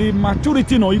result of the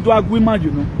maturity no into agreement,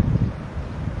 you know.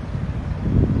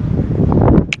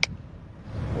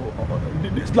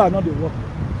 This line not the work.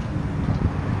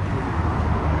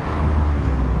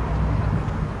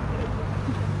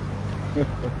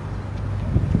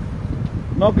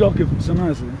 No clock if it's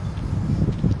nice.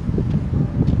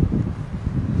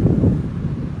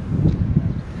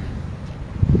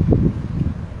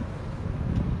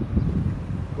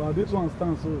 Well, this one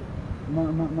stands so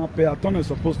now peaton is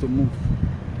supposed to move.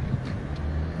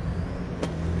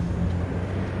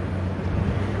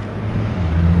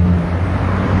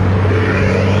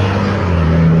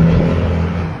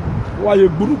 Why you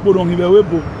group on him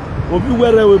webo? Obi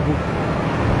were webo.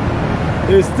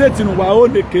 A state in Wao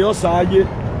de chaos aye.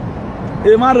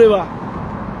 River.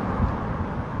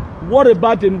 What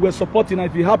about them we're supporting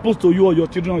if it happens to you or your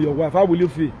children or your wife? How will you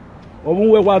feel? Or when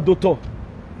we're daughter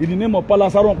in the name of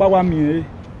Palace, I don't power me.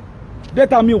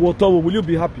 That me water, will you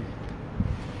be happy?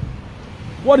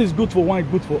 What is good for one is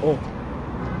good for all.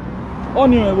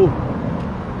 On you,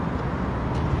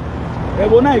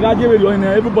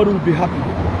 everybody will be happy.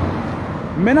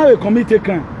 Men will commit a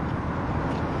crime.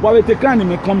 But with a crime, they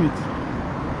may commit.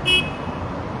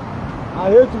 I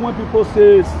hate when people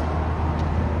say,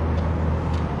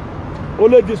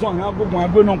 only this one, I'm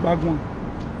going on back one.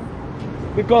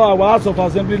 Because our House of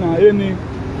Assembly now,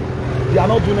 they are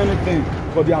not doing anything.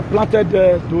 Because they are planted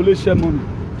there to only share money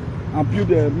and build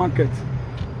a market.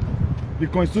 The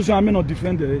Constitution, I may not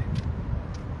defend it.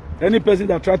 Any person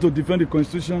that tries to defend the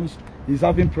Constitution is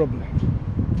having problems.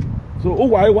 So, oh,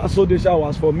 why was so this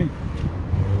was for me?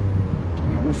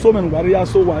 So many warriors,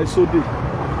 so why so they?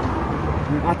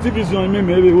 Activism,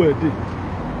 maybe where they.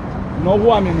 No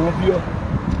one in of you.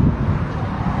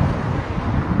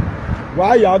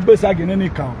 Why you are based again any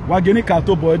cow? Why getting cow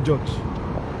to boy judge?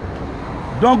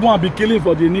 Don't go and be killing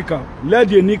for the nika. Let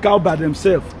the nika by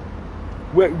themselves.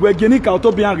 We're getting cow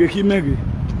to be angry.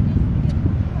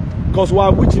 Because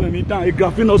while witching any time, a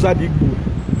graphene outside the Igbo.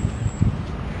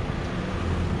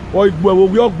 Or Igbo will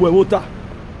work with water.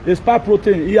 A spike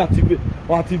protein, he activate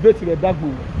the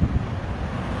backbone.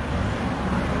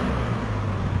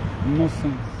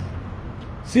 Nonsense.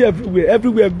 See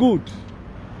everywhere good.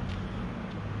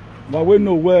 But we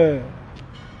know where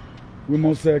we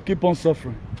must keep on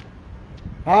suffering.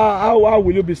 How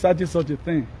will you be searching such a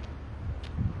thing?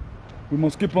 We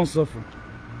must keep on suffering.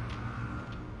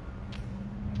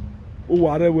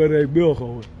 5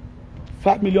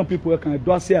 million people can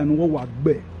do say and what work.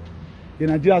 In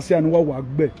Nigeria say and what work.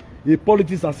 The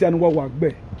politics say and what work.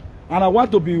 And I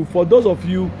want to be for those of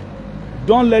you,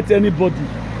 don't let anybody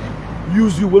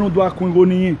use you when you do a Congo.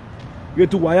 Get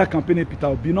to wire campaign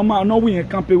Peter. Be no man, no win a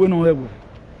campaign when no ever.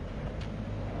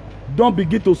 Don't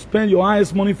begin to spend your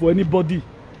highest money for anybody.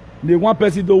 They one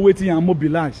person do waiting and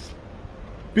mobilize.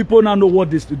 People now know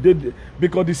what this did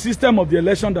because the system of the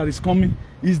election that is coming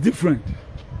is different.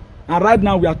 And right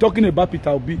now we are talking about Peter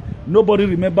Obi. Nobody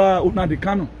remember Nnamdi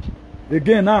Kanu.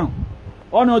 Again now,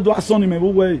 all not do a son in every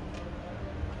way.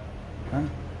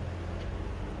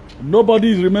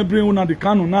 Nobody is remembering Nnamdi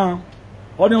Kanu now.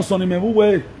 All your son in every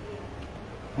way.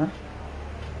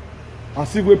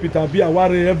 As if we Peter Obi are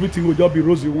worried, everything will just be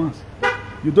rosy once.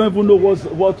 You don't even know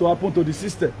what to happen to the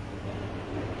system.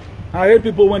 I hate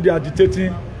people when they are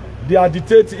dictating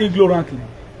ignorantly.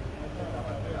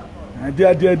 And they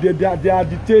are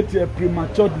dictating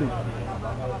prematurely.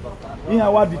 In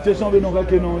our dictation, we don't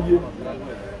work on you.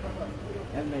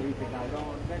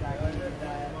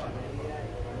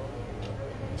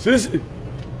 See?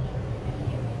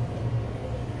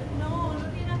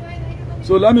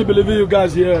 So let me believe in you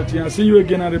guys here. I see you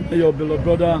again and your beloved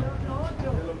brother,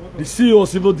 the CEO of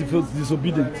Civil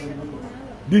Disobedience.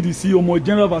 Did the CEO more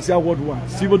general Vasia worldwide,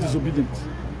 civil disobedience.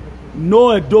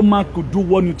 No Edo man could do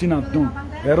what Newton have done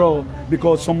at all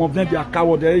because some of them they are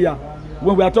coward area.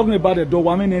 When we are talking about the door,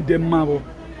 I mean them man,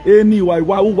 any why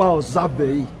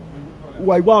observe,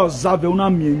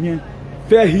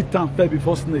 fair hit and fair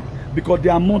before snake because they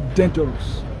are more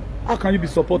dangerous. How can you be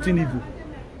supporting evil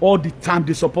all the time?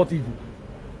 They support evil.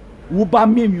 Uba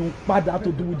me bad that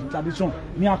to do with the tradition.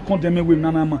 Me I condemn with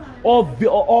Nanama. All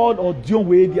audio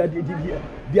way they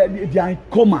are in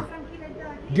coma.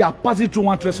 They are passing through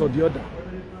one trace or the other.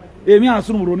 Emi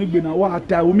asunu roni gbe na wa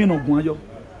ata omi no gun ayo.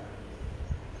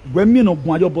 When me no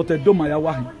gun ayo but do my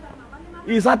wa.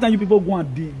 It's that time you people go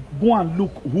and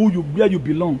look where you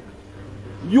belong.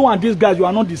 You and these guys, you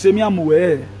are not the same. I'm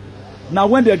aware. Now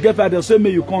when they get fight, they say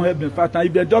me you can't help them fight. And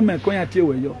if they don't make konya tie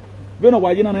we yo. We no wa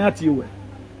yina na tie we.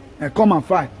 And come and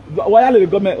fight. Why are the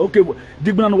government okay? What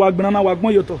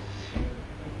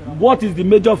is the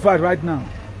major fight right now?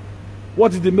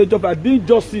 What is the major fight? The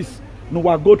injustice no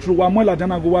wa go through. Wa mo la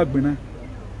dana go wa gbina.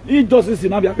 Injustice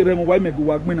na bia pere mo wa me go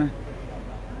wa gbina.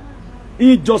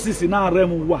 Injustice na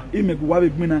remu wa e me go wa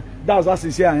gbina. That's how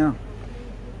sincere I am.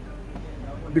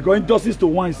 Because injustice to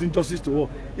one is injustice to all.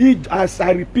 As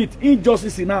I repeat,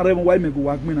 injustice na remu wa e me go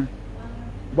wa gbina.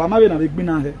 Wa ma be na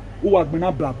gbina he. O wa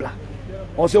gbina blah blah.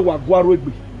 Also,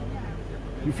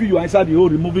 you feel you are inside the hole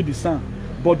removing the sand,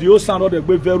 but the whole sand of the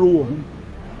way very low.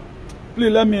 Please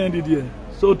let me end it here.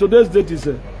 So today's date is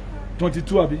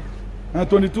 22 Abi, and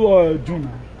 22 June.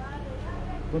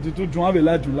 22 June,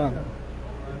 July.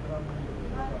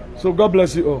 So God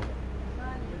bless you all.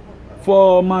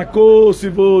 For my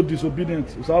co-civil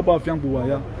disobedience, all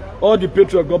the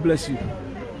patriots, God bless you.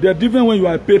 They are different when you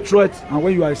are a patriot and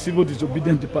when you are a civil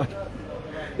disobedient department.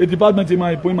 A department in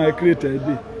my point, my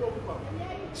creator.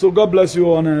 So God bless you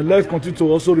all, and let's continue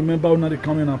to also remember Nnamdi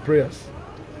Kanu in our prayers.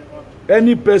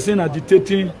 Any person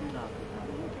agitating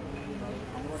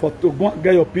for to go and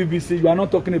get your PVC, you are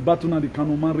not talking about Nnamdi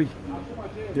Kanu, marry.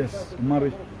 Yes,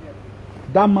 marry.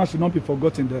 That man should not be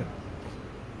forgotten there.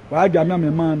 What that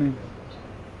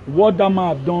man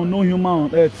have done, no human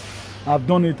on earth have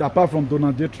done it apart from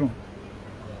Donald J. Trump.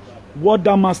 What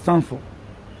that man stands for,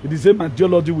 it is the same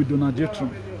ideology with Donald J.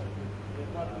 Trump.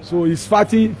 So he's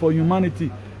fighting for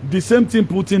humanity. The same thing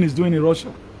Putin is doing in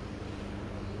Russia.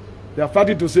 They are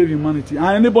fighting to save humanity. And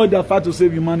anybody that fights to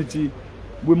save humanity,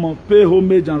 we must pay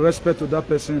homage and respect to that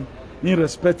person,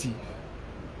 irrespective.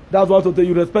 That's what to tell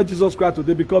you. Respect Jesus Christ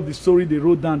today because of the story they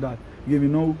wrote down that you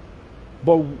know.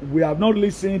 But we have not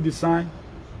really seen the sign.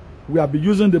 We have been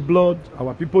using the blood.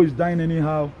 Our people is dying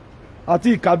anyhow. I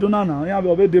think Kaduna now, you have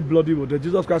already bloody water.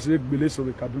 Jesus Christ is believed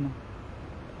with Kaduna.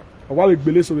 Why we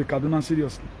believe with Kaduna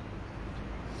seriously?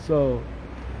 So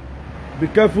be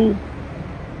careful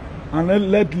and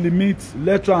let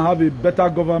try and have a better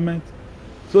government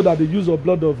so that the use of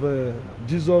blood of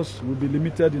Jesus will be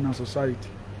limited in our society.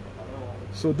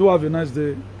 So do have a nice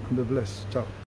day and be blessed. Ciao.